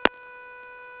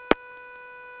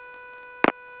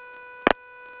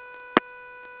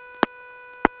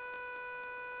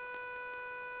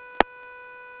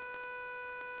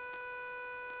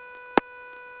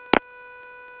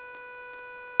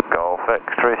 Golf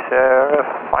X-ray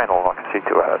Sierra, final, I can see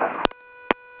 2 ahead.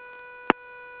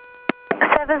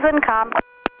 Surface wind calm.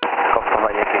 Golf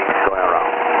Papa Yankee, going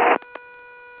around.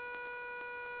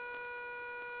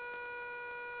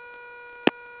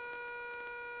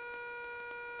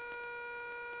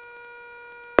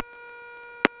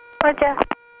 Roger.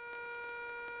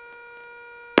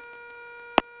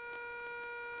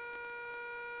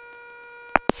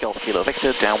 Golf Kilo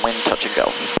Victor, downwind, touch and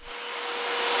go.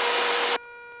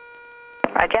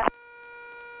 Roger.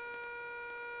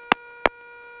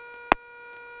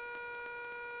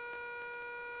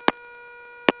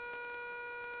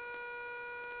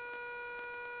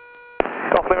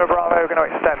 Golf Lima Bravo, we're going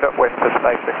to extend upwind to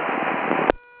safety.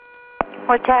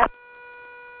 Roger.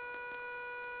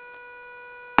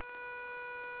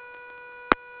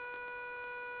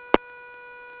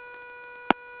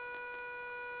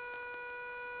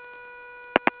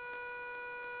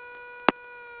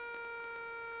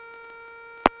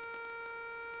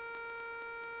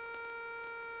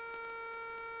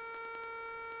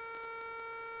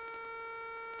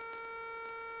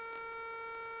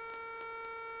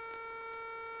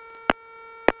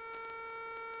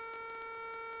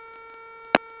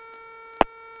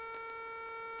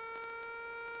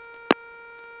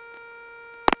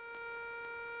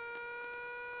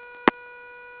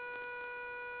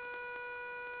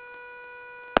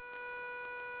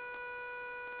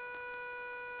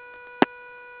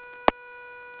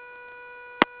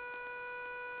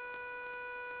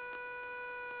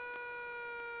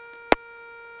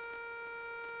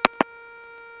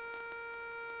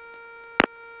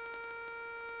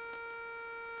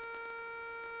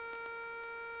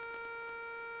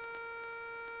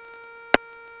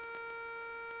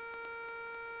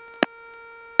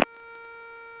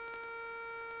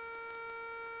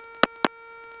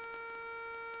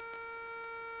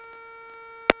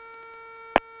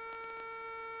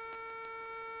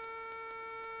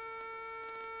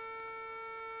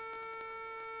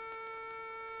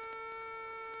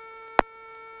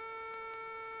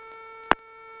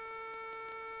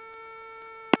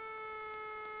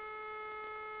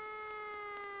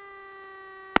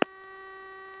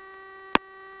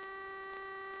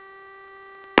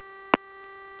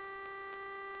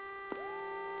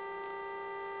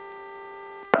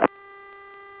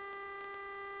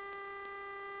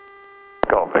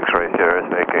 Golf X-ray Sierra is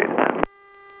vacated.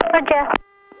 Roger.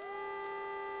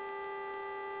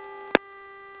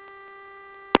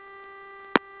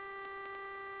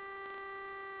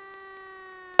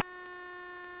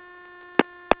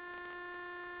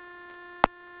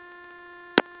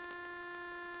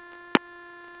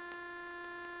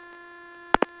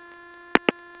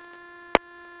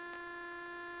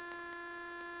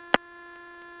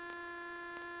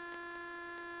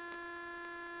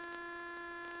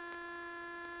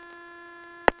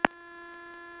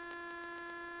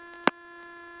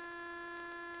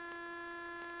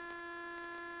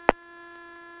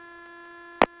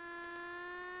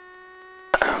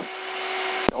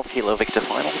 Golf Kilo Victor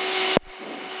final.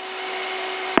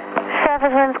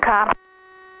 Surface winds calm.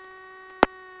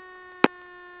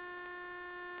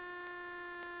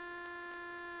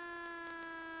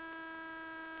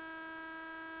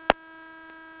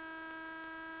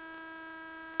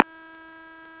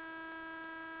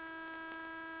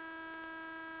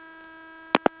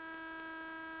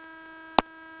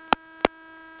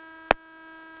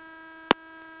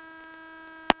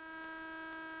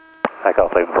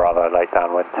 Golf Lima Bravo, late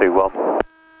downwind 21.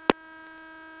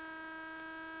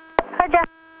 Roger.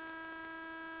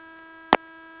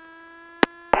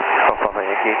 Golf Papa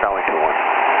Yankee, downwind 21.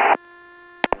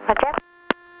 Roger.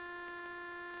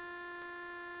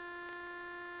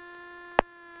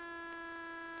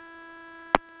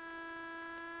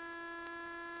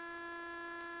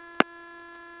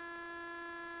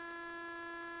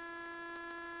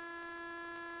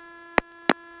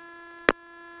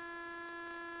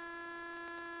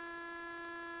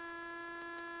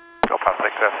 Golf Papa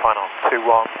Victor, final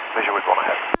 2-1, visual with 1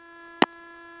 ahead.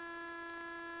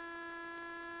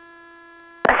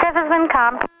 Surface wind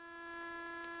calm.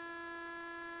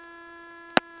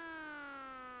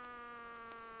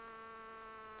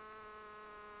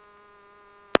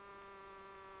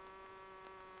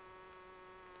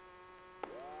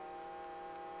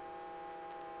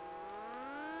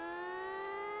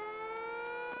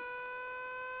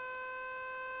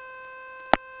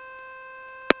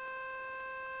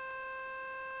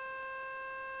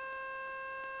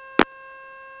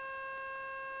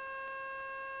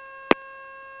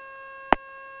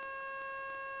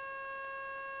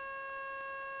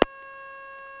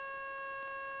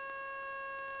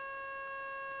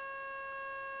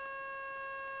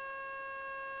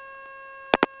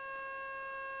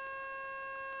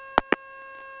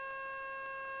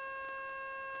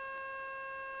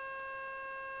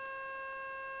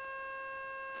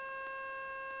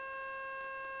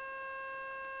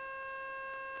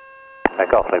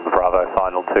 Golf Lima Bravo,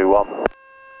 final 2-1.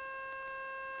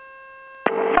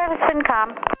 Surface wind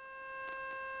calm.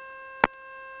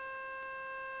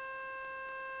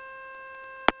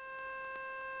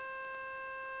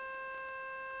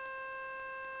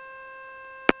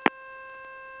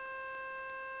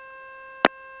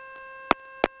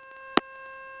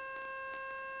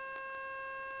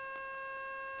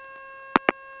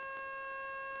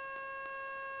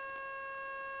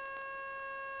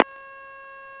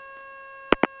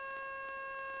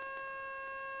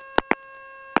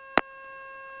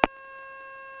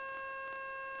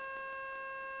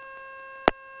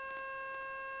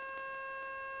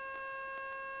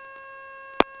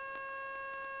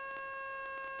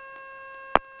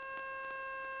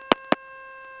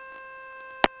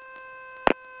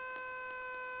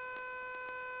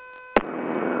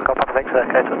 Golf Papa Victor,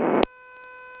 Cater.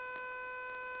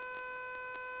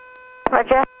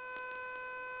 Roger.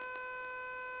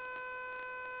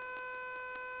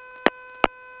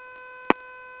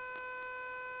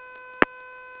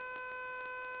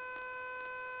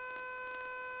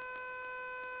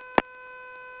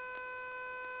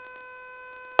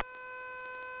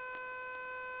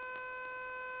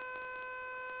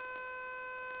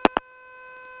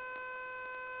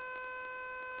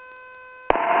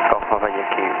 Golf Papa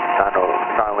Yankee,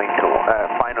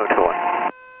 final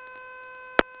 2-1.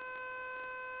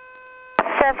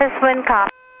 Surface wind calm.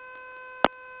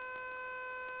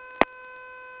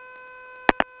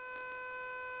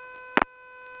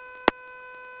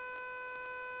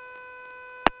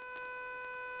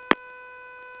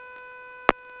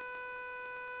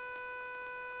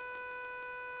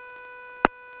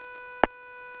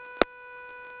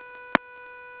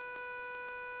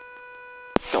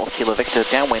 Golf Kilo Victor,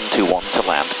 downwind 21 to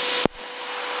land.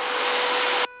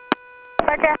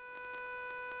 Roger.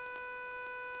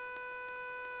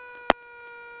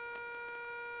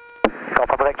 Golf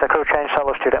Papa Victor, crew change,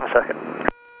 solo student in a second.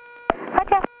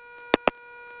 Roger.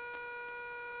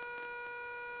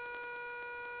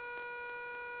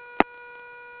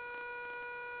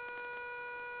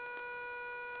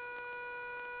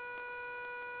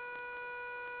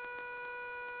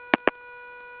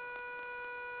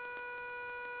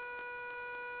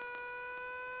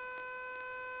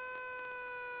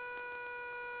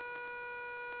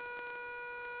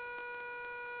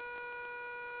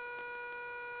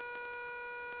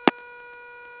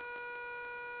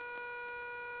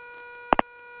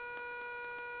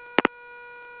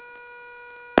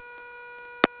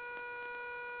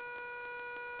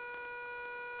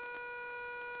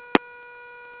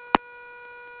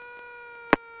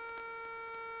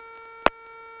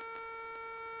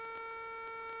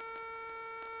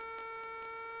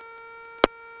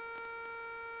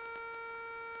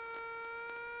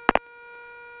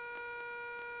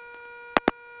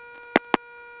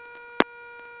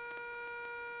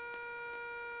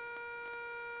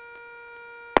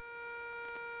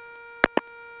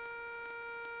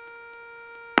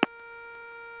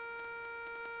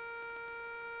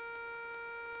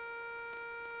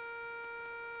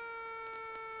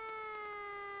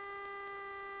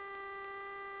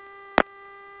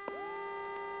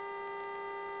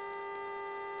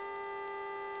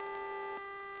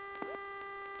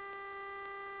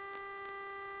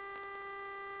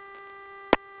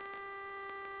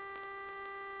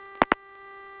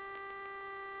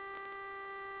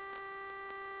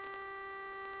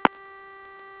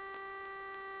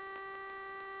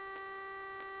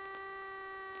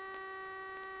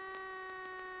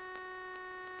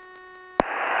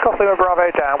 Golf Lima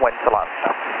Bravo downwind to land.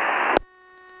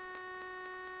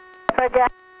 Roger.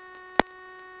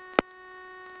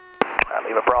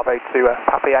 Lima Bravo to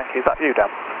Papa Yankee, is that you, Dan?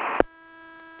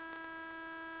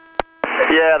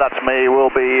 Yeah, that's me. We'll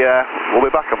be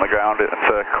back on the ground at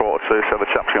 1:45, so the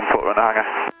chaps can put her in the hangar.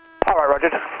 Alright, Roger.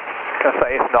 Can I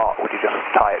say, if not, would you just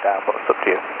tie it down, but it's up to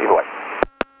you, either way.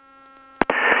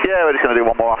 Yeah, we're just going to do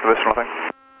one more after this one, I think.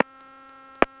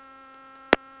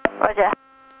 Roger.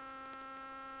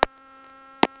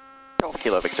 Golf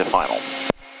Kilo Victor final.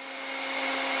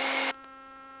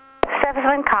 Surface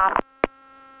wind calm.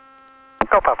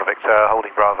 Golf Papa Victor,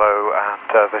 holding Bravo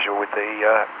and visual with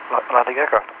the landing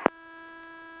aircraft.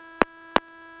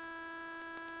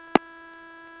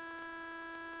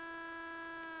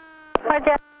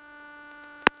 Roger.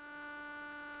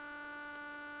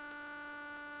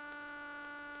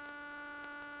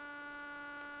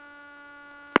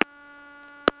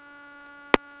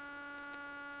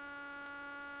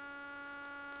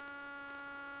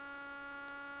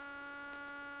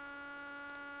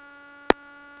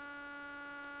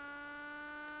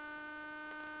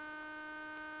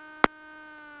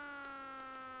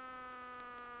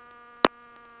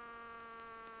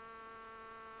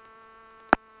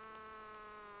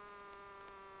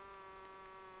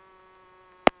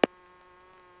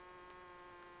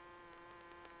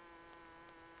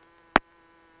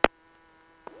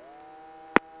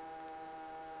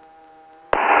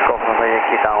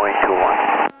 Downwind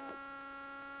 21.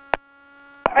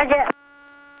 Roger.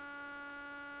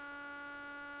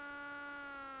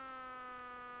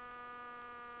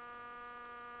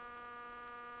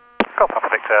 Golf Papa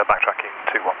Victor, backtracking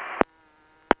 21.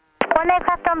 One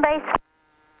aircraft on base.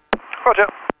 Roger.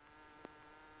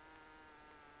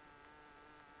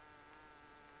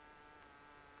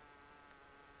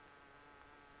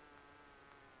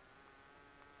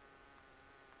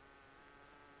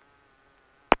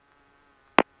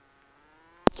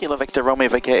 Kilo Victor, Romeo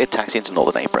vacated, taxi into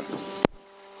Northern Apron.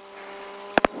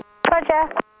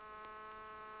 Roger.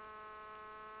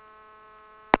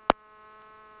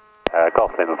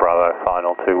 Golf Lima Bravo,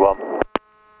 final 2-1.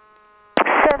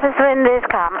 Surface wind is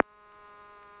calm.